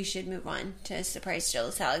should move on to surprise jello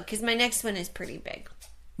salad because my next one is pretty big.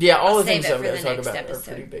 Yeah, all the save things it I'm for going the to talk next about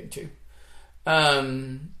episode. are pretty big too.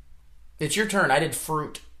 It's your turn. I did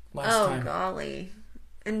fruit last time. Oh golly!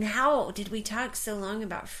 And how did we talk so long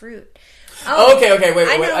about fruit? Okay, wait.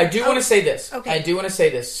 know. I do want to say this. Okay. I do want to say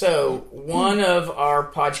this. So, one of our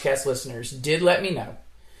podcast listeners did let me know.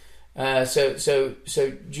 So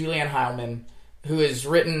Julianne Heilman, who has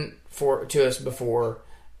written to us before,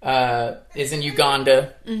 is in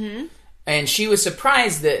Uganda. Mm-hmm. And she was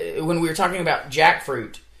surprised that when we were talking about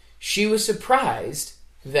jackfruit, she was surprised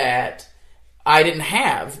that I didn't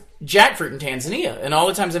have jackfruit in Tanzania. And all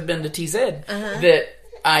the times I've been to TZ, that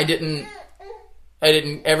I didn't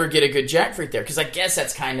ever get a good jackfruit there. Because I guess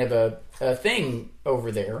that's kind of a thing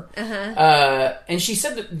over there. And she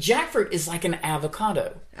said that jackfruit is like an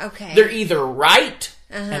avocado. Okay. They're either right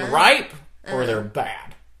and ripe, or they're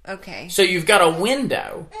bad. Okay. So you've got a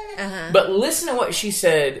window. But listen to what she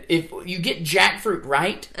said. If you get jackfruit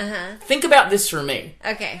right, think about this for me.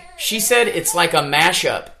 Okay. She said it's like a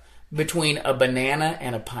mashup between a banana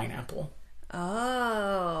and a pineapple.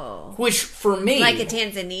 Oh. Which for me... Like a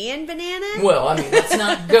Tanzanian banana? Well, I mean, let's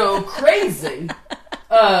not go crazy.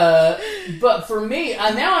 But for me,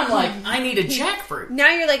 now I'm like, I need a jackfruit. Now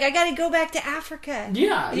you're like, I gotta go back to Africa.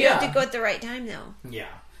 Yeah, You have to go at the right time though. Yeah.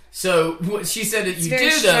 So what she said that you very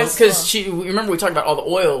do though, stressful. because remember we talked about all the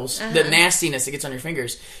oils, the nastiness that gets on your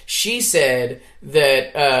fingers. She said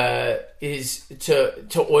that is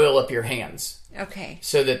to oil up your hands Okay.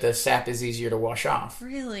 so that the sap is easier to wash off.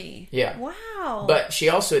 Really? Yeah. Wow. But she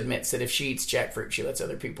also admits that if she eats jackfruit, she lets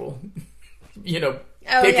other people,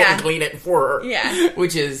 Oh, pick it yeah. and clean it for her. Yeah.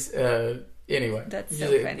 Which is anyway, That's so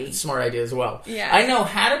funny. It's a smart idea as well. Yeah. I know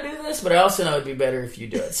how to do this, but I also know it'd be better if you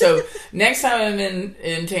do it. So next time I'm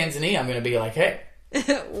in Tanzania, I'm going to be like, hey,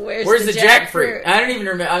 where's the jackfruit? I don't even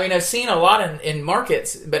remember. I mean, I've seen a lot in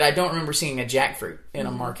markets, but I don't remember seeing a jackfruit in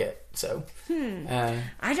a market. So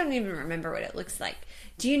I don't even remember what it looks like.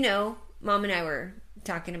 Do you know, Mom and I were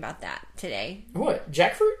talking about that today. What,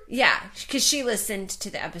 jackfruit? Yeah, because she listened to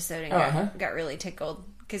the episode and got really tickled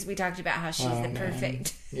because we talked about how she's the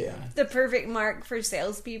perfect mark for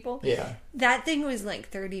salespeople. Yeah. That thing was like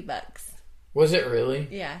 $30. Was it really?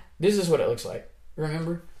 Yeah. This is what it looks like.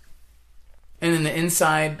 Remember? And then the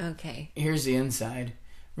inside. Okay. Here's the inside.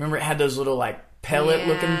 Remember it had those little like pellet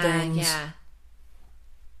looking things?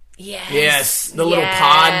 Yeah. Yes. The little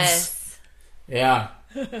pods. Yeah.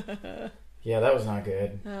 Yeah, that was not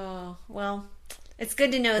good. Oh, well, it's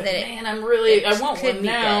good to know that man, I want one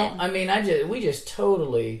now. Good. I mean, we just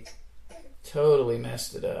totally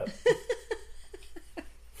messed it up.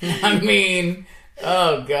 I mean,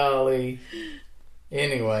 oh golly.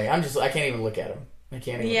 Anyway, I can't even look at them. I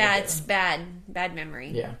can't even. Yeah, it's bad memory.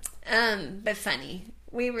 Yeah. But funny.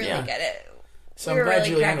 We really get it. So I'm glad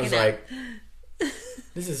Julianne was like,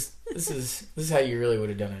 "This is how you really would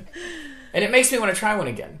have done it," and it makes me want to try one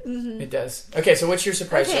again. Mm-hmm. It does. Okay, so what's your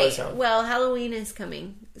surprise? Well, Halloween is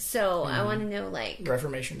coming, so I want to know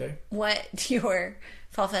Reformation Day. What your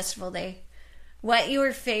Fall Festival Day? What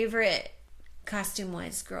your favorite costume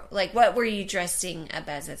was? Like, what were you dressing up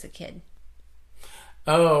as a kid?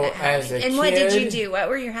 Oh, as a kid. And what did you do? What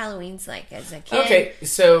were your Halloweens like as a kid? Okay,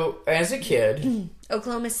 so as a kid,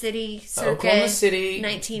 Oklahoma City, circa Oklahoma City,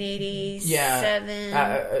 1987.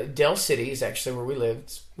 Yeah, Del City is actually where we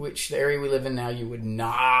lived. Which the area we live in now, you would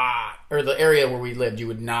not, or the area where we lived, you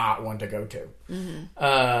would not want to go to. Mm-hmm.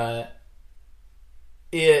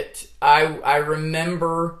 I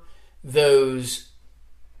remember those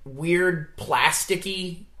weird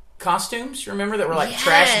plasticky costumes, remember, that were like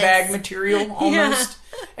trash bag material almost,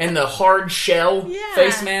 and the hard shell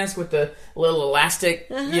face mask with the little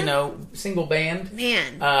elastic, single band.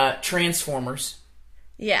 Man, Transformers.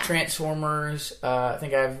 Yeah, Transformers. I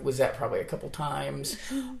think I was that probably a couple times.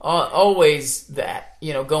 Always that,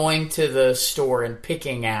 going to the store and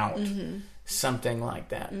picking out something like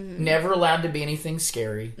that. Mm-hmm. Never allowed to be anything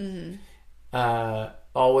scary. Mm-hmm.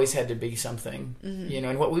 Always had to be something,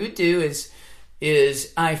 And what we would do is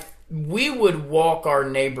we would walk our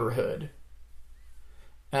neighborhood,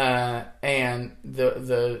 and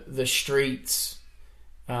the streets,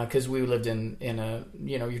 because we lived in a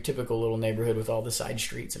your typical little neighborhood with all the side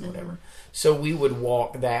streets and whatever. So we would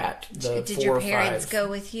walk that. Did your parents go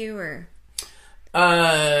with you, or?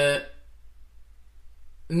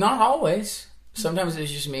 Not always. Sometimes it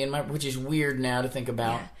was just me and which is weird now to think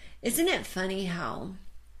about. Yeah. Isn't it funny how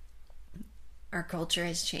our culture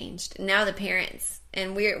has changed? Now the parents,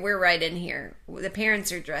 and we're right in here. The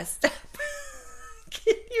parents are dressed up.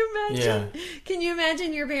 Can you imagine? Yeah. Can you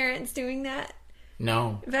imagine your parents doing that?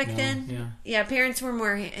 No. Back then? Yeah. Yeah, parents were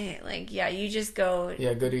more like, you just go.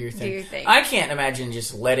 Yeah, go do your thing. Do your thing. I can't imagine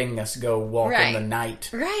just letting us go walk in the night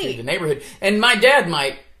through the neighborhood. And my dad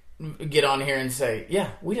might get on here and say,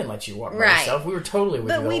 yeah, we didn't let you walk by yourself. We were totally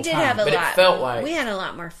with you the whole time. But it felt like we had a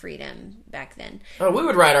lot more freedom back then. Oh, we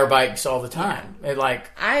would ride our bikes all the time. Yeah.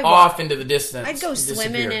 Off into the distance. I'd go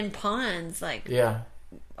swimming in ponds,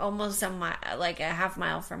 almost a half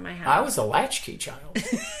mile from my house. I was a latchkey child.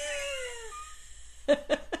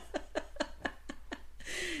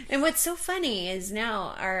 And what's so funny is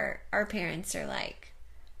now our parents are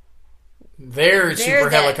They're super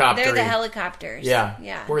helicoptering. They're the helicopters. Yeah.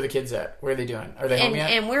 Yeah. Where are the kids at? Where are they doing? Are they home yet?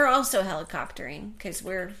 And we're also helicoptering because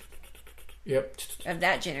we're of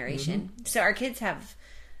that generation. Mm-hmm. So our kids have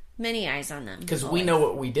many eyes on them. Because we know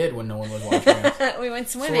what we did when no one was watching us. We went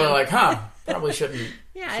swimming. So we're like, probably shouldn't.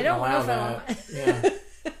 I don't allow know that. Yeah.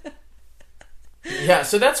 Yeah,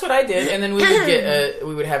 so that's what I did, and then we would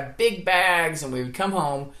we would have big bags, and we would come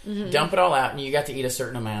home, dump it all out, and you got to eat a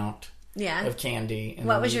certain amount of candy. And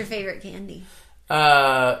what was your favorite candy?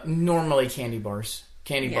 Normally candy bars.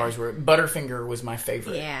 Bars were Butterfinger was my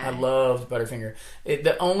favorite. Yeah, I loved Butterfinger.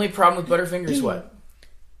 The only problem with Butterfinger is what?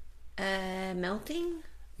 Melting.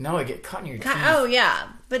 No, I get caught in your teeth. Oh yeah,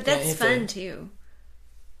 but that's fun too.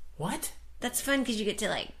 What? That's fun because you get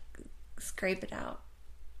to scrape it out.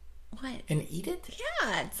 What? And eat it?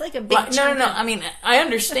 Yeah, it's like a big chunk. No. I mean, I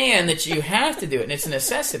understand that you have to do it, and it's a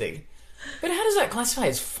necessity. But how does that classify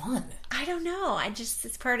as fun? I don't know.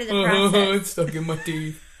 It's part of the process. It's stuck in my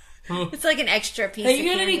teeth. It's like an extra piece of candy.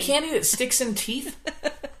 You got any candy that sticks in teeth?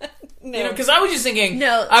 No. You know, because I was just thinking,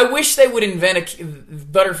 No. I wish they would invent a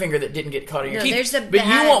Butterfinger that didn't get caught in your No, teeth. there's a but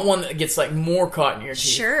bad- you want one that gets like more caught in your teeth.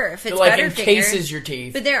 Sure, if it's that, like Butterfinger. encases your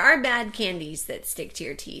teeth. But there are bad candies that stick to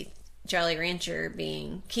your teeth. Jolly Rancher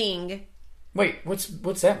being king. Wait, what's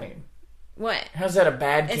that mean? What? How's that a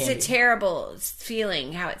bad candy? It's a terrible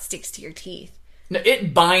feeling how it sticks to your teeth. No,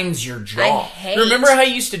 it binds your jaw. I hate- Remember how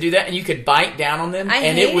you used to do that and you could bite down on them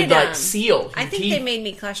and it would hated like them. seal your I think teeth? they made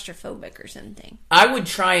me claustrophobic or something. I would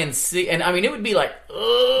try and see, and I mean, it would be like,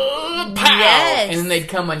 pow! Yes. And then they'd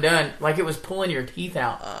come undone, like it was pulling your teeth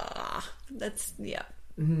out. That's, yeah.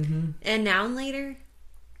 Mm-hmm. And now and later,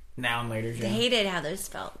 Now and later, I Jen. hated how those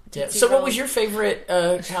felt. Yeah. Tootsie So what Rolls, was your favorite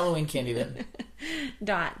Halloween candy then?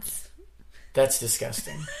 Dots. That's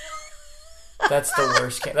disgusting. That's the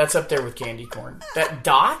worst. That's up there with candy corn. That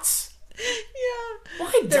dots? Yeah.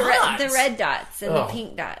 Why dots? The red dots and Oh. the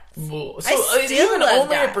pink dots. So I still even love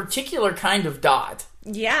only dots. a particular kind of dot.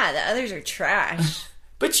 Yeah, the others are trash.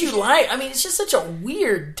 But you like, I mean, it's just such a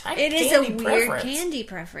weird type It of is candy a weird preference. candy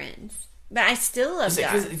preference. But I still love Is it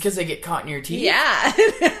dots. because they get caught in your teeth? Yeah.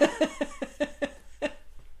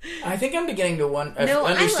 I think I'm beginning to No,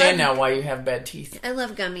 I understand love- now why you have bad teeth. I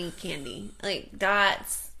love gummy candy. Like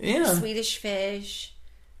dots, Yeah. Swedish fish,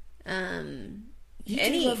 You do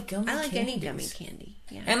any love gummy I like any candies. gummy candy.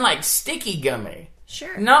 Yeah. And like sticky gummy.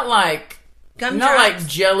 Sure. Not like Gumdrops. like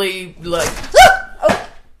jelly like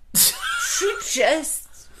She just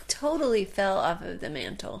totally fell off of the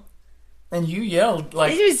mantle. and you yelled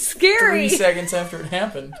like It was scary. 3 seconds after it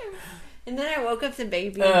happened. And then I woke up the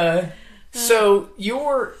baby. So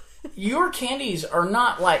your candies are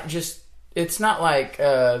not like just it's not like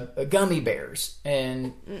gummy bears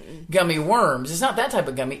and gummy worms. It's not that type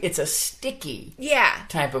of gummy. It's a sticky yeah.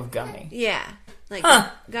 type of gummy. Yeah. Like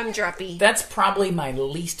gumdroppy. That's probably my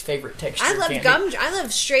least favorite texture. I love candy. I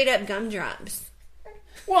love straight up gumdrops.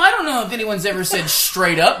 Well, I don't know if anyone's ever said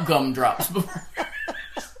straight up gumdrops before.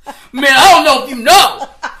 Man, I don't know if you know,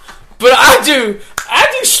 but I do.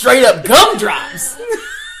 I do straight up gumdrops.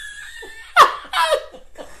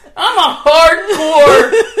 I'm a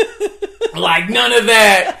hardcore, like none of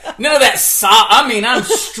that I mean, I'm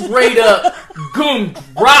straight up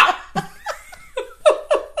gumdrop.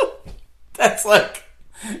 That's like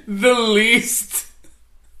the least.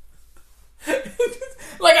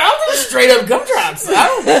 Like, I'll do straight up gumdrops.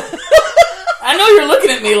 I know you're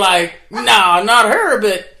looking at me like, nah, not her,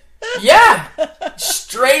 but yeah,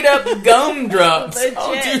 straight up gumdrops.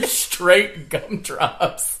 I'll do straight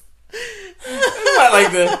gumdrops.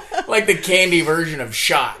 Like the candy version of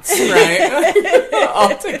shots, right?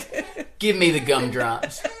 Give me the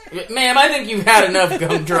gumdrops. Ma'am, I think you've had enough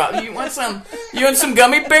gumdrops. You want some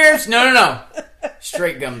gummy bears? No.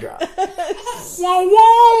 Straight gumdrop. Wow,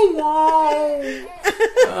 wow, wow.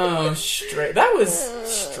 Oh, straight. That was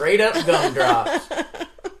straight up gumdrops.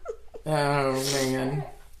 Oh, man.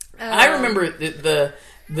 I remember the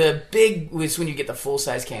big was when you get the full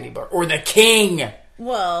size candy bar or the king.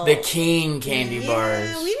 Well, The king candy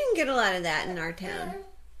bars. we didn't get a lot of that in our town.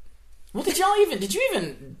 Well, did you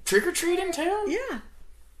even trick or treat in town? Yeah.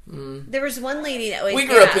 There was one lady that was. We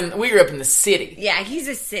grew up in the city. Yeah, he's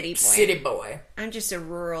a city boy. City boy. I'm just a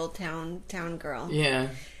rural town girl. Yeah.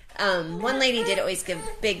 One lady did always give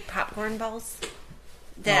big popcorn balls.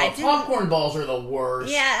 That I didn't. Popcorn balls are the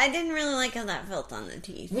worst. Yeah, I didn't really like how that felt on the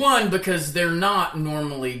teeth. One, because they're not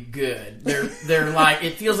normally good. They're like,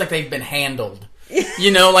 it feels like they've been handled.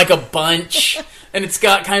 You know, like a bunch. And it's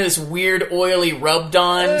got kind of this weird oily rubbed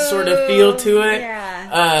on sort of feel to it.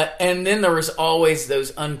 Yeah. And then there was always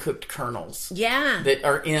those uncooked kernels. Yeah. That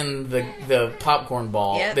are in the popcorn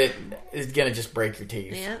ball Yep. that is going to just break your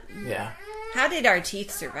teeth. Yep. Yeah. How did our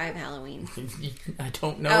teeth survive Halloween? I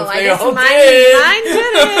don't know Oh, if I they guess all mine did.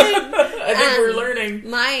 didn't. I think we're learning.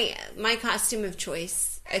 My costume of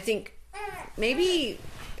choice, I think maybe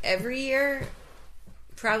every year,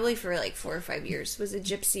 probably for like 4 or 5 years, was a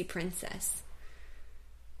gypsy princess.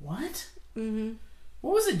 What? Mm-hmm.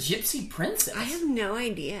 What was a gypsy princess? I have no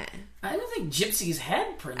idea. I don't think gypsies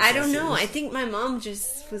had princesses. I don't know. I think my mom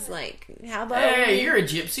just was like, "How about Hey, you're a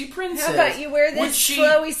gypsy princess. How about you wear this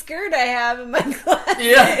flowy skirt I have in my closet?"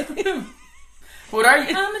 Yeah. What are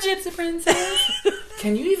you? I'm a gypsy princess.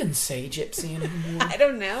 Can you even say gypsy anymore? I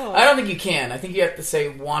don't know. I don't think you can. I think you have to say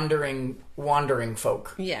wandering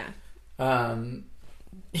folk. Yeah.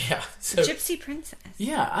 Yeah. So, Gypsy princess.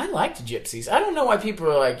 yeah, I liked gypsies. I don't know why people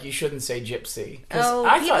are like, you shouldn't say gypsy. Oh,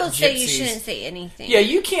 I people thought say gypsies, you shouldn't say anything. Yeah,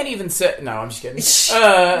 you can't even say. No, I'm just kidding.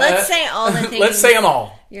 Let's say all the things. Let's say them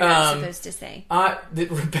all. You're not supposed to say.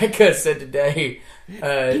 Rebecca said today.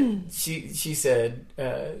 She said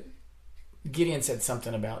Gideon said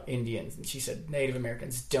something about Indians, and she said Native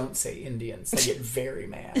Americans don't say Indians. They get very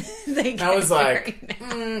mad. And I was like,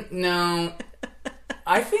 no.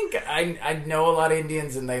 I think I know a lot of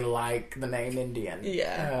Indians, and they like the name Indian.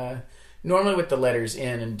 Yeah. Normally with the letters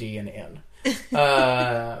N and D and N.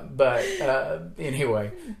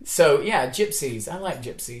 Anyway. So, yeah, gypsies. I like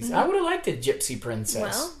gypsies. Mm-hmm. I would have liked a gypsy princess.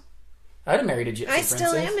 Well, I'd have married a gypsy princess. I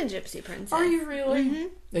still am a gypsy princess. Are you really?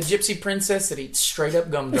 Mm-hmm. A gypsy princess that eats straight up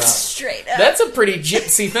gumdrops. Straight up. That's a pretty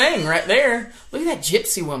gypsy thing right there. Look at that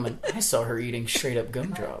gypsy woman. I saw her eating straight up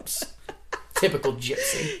gumdrops. Typical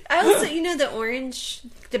gypsy. I also,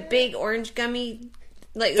 the big orange gummy,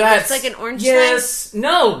 like it's like an orange slime.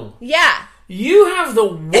 No. Yeah. You have the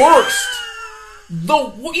worst.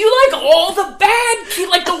 You like all the bad,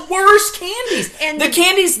 like the worst candies. And the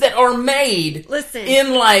candies that are made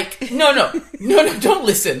in like... No, don't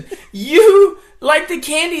listen. You like the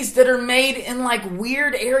candies that are made in like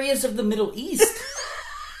weird areas of the Middle East.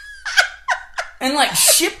 And like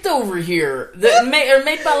shipped over here. That are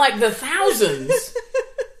made by like the thousands.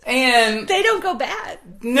 And... They don't go bad.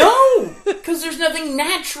 No! Because there's nothing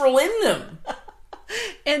natural in them.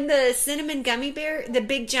 And the cinnamon gummy bear, the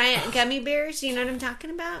big giant gummy bears, you know what I'm talking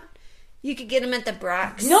about? You could get them at the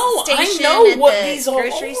Brock's station I know at what the these all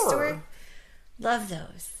grocery are. store. Love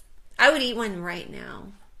those. I would eat one right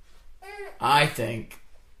now. I think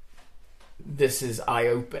this is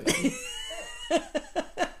eye-opening.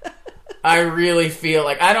 I really feel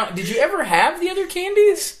like did you ever have the other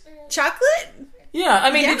candies? Chocolate? Yeah, I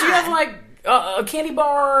mean, did you have like candy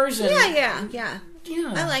bars? And, Yeah.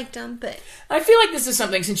 I liked them, but I feel like this is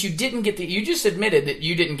something, since you didn't get you just admitted that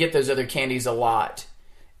you didn't get those other candies a lot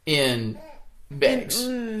in Beggs. So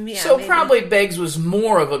maybe. Probably Beggs was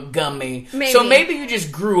more of a gummy. Maybe. So maybe you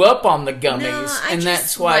just grew up on the gummies, and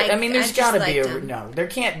that's why. There's got to be there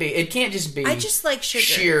can't be. It can't just be. I just like sugar.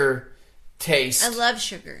 Sheer taste. I love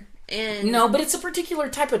sugar. No, but it's a particular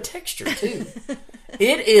type of texture too.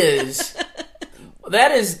 It is.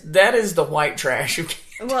 That is the white trash.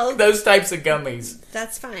 Well, those types of gummies.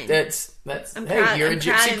 That's fine. That's. I'm hey, proud, you're I'm a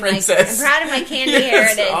gypsy princess. I'm proud of my candy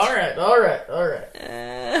heritage. All right.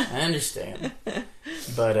 I understand.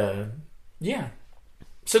 But yeah.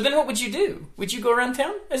 So then, what would you do? Would you go around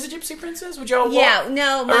town as a gypsy princess? Would y'all walk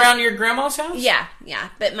around your grandma's house? Yeah.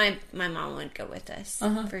 But my mom would go with us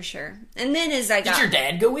for sure. And then as I got, did your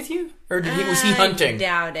dad go with you, or was he hunting? I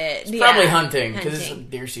doubt it. It's probably hunting because it's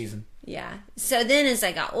deer season. Yeah. So then, as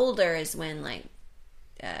I got older, is when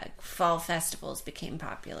fall festivals became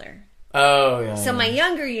popular. Oh yeah. So my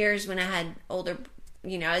younger years, when I had older,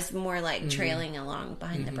 I was more like trailing along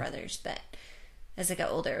behind the brothers. But as I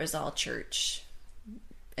got older, it was all church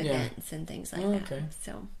events and things like that. Okay.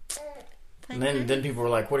 So. And then people were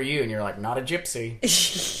like, "What are you?" And you're like, "Not a gypsy."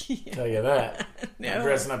 Tell you that. No. I'm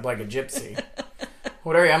dressing up like a gypsy.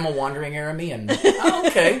 What are you? I'm a wandering Aramean. Oh,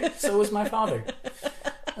 okay. So was my father.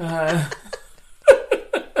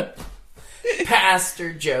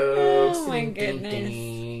 Pastor jokes. Oh my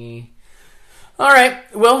goodness. All right.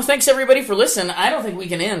 Well, thanks everybody for listening. I don't think we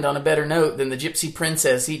can end on a better note than the gypsy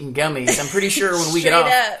princess eating gummies. I'm pretty sure when we get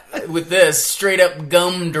off with this, straight up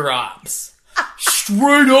gumdrops.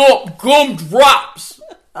 Straight up gumdrops.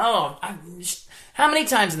 Oh, how many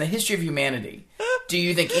times in the history of humanity do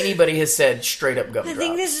you think anybody has said straight up gumdrops? I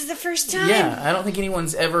think this is the first time. Yeah, I don't think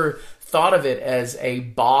anyone's ever thought of it as a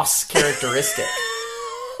boss characteristic.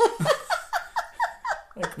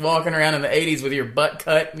 Like walking around in the 80s with your butt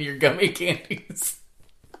cut and your gummy candies.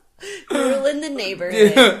 Ruling the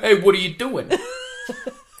neighborhood. Hey, what are you doing?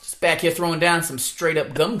 Just back here throwing down some straight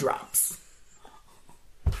up gumdrops.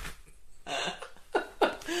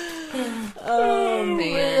 Oh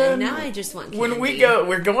man! Now I just want candy. When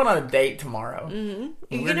we're going on a date tomorrow.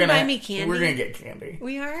 Mm-hmm. You're gonna buy me candy? We're gonna get candy.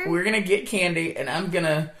 We are? We're gonna get candy, and I'm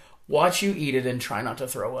gonna watch you eat it and try not to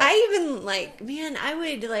throw up. I even I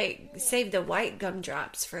would save the white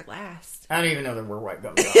gumdrops for last. I don't even know there were white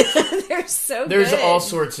gumdrops. They're so There's good. all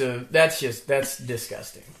sorts of... That's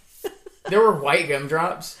disgusting. There were white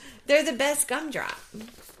gumdrops? They're the best gumdrop.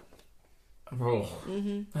 Oh.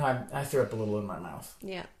 Mm-hmm. I threw up a little in my mouth.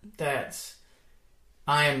 Yeah.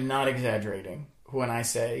 I am not exaggerating when I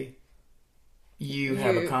say you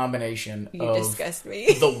have a combination of disgust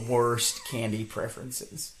me. The worst candy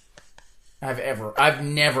preferences I've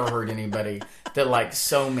never heard anybody that likes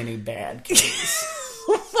so many bad candies.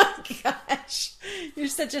 Oh my gosh. You're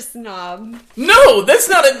such a snob. No, that's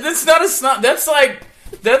not a snob. That's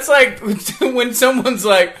like when someone's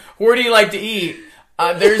like, "Where do you like to eat?"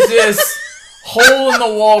 There's this hole in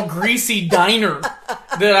the wall greasy diner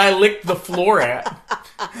that I licked the floor at.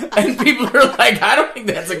 And people are like, "I don't think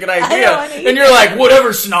that's a good idea." And you're like,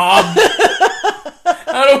 "Whatever, snob."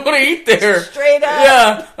 I don't want to eat there. Straight up.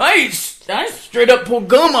 Yeah, I straight up pull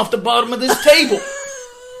gum off the bottom of this table.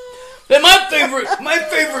 Then my favorite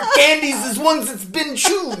candies is ones that's been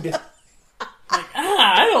chewed. Like,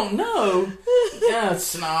 I don't know. Yeah,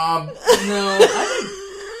 snob. No,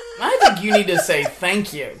 I think you need to say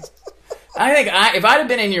thank you. I think if I'd have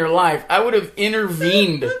been in your life, I would have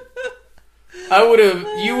intervened.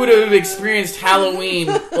 You would have experienced Halloween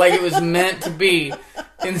like it was meant to be,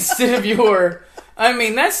 instead of your. I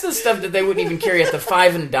mean, that's the stuff that they wouldn't even carry at the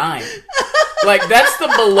 5 and dime. Like, that's the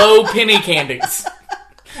below penny candies.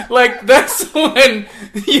 Like, that's when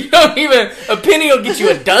you don't even. A penny will get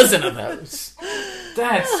you a dozen of those.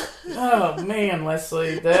 Oh man,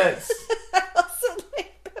 Leslie, that's. I also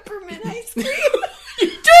like peppermint ice cream.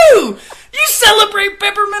 You do! You celebrate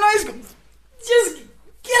peppermint ice cream. Just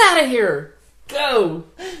get out of here. Go.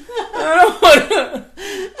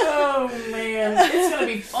 Oh man, it's gonna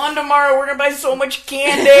be fun tomorrow. We're gonna buy so much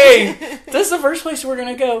candy. This is the first place we're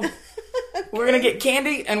gonna go. We're gonna get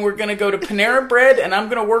candy, and we're gonna go to Panera Bread, and I'm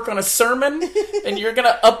gonna work on a sermon, and you're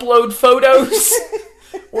gonna upload photos.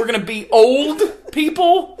 We're gonna be old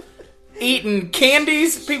people eating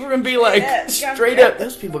candies. People are gonna be like, straight up.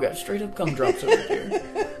 Those people got straight up gumdrops over here.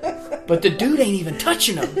 But the dude ain't even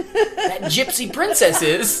touching them. That gypsy princess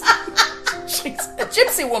is. She's a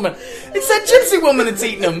gypsy woman. It's that gypsy woman that's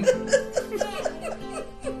eating them.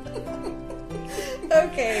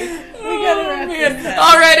 Okay, we gotta wrap this up.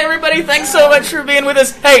 All right, everybody, thanks so much for being with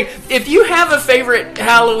us. Hey, if you have a favorite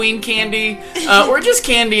Halloween candy, or just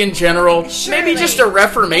candy in general, maybe just a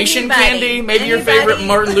Reformation candy, maybe your favorite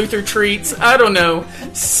Martin Luther treats, I don't know,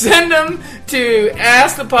 send them to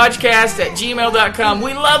askthepodcast@gmail.com.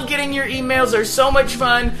 We love getting your emails. They're so much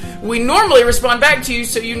fun. We normally respond back to you,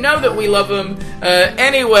 so you know that we love them.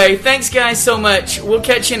 Anyway, thanks, guys, so much. We'll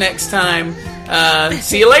catch you next time.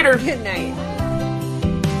 See you later. Good night.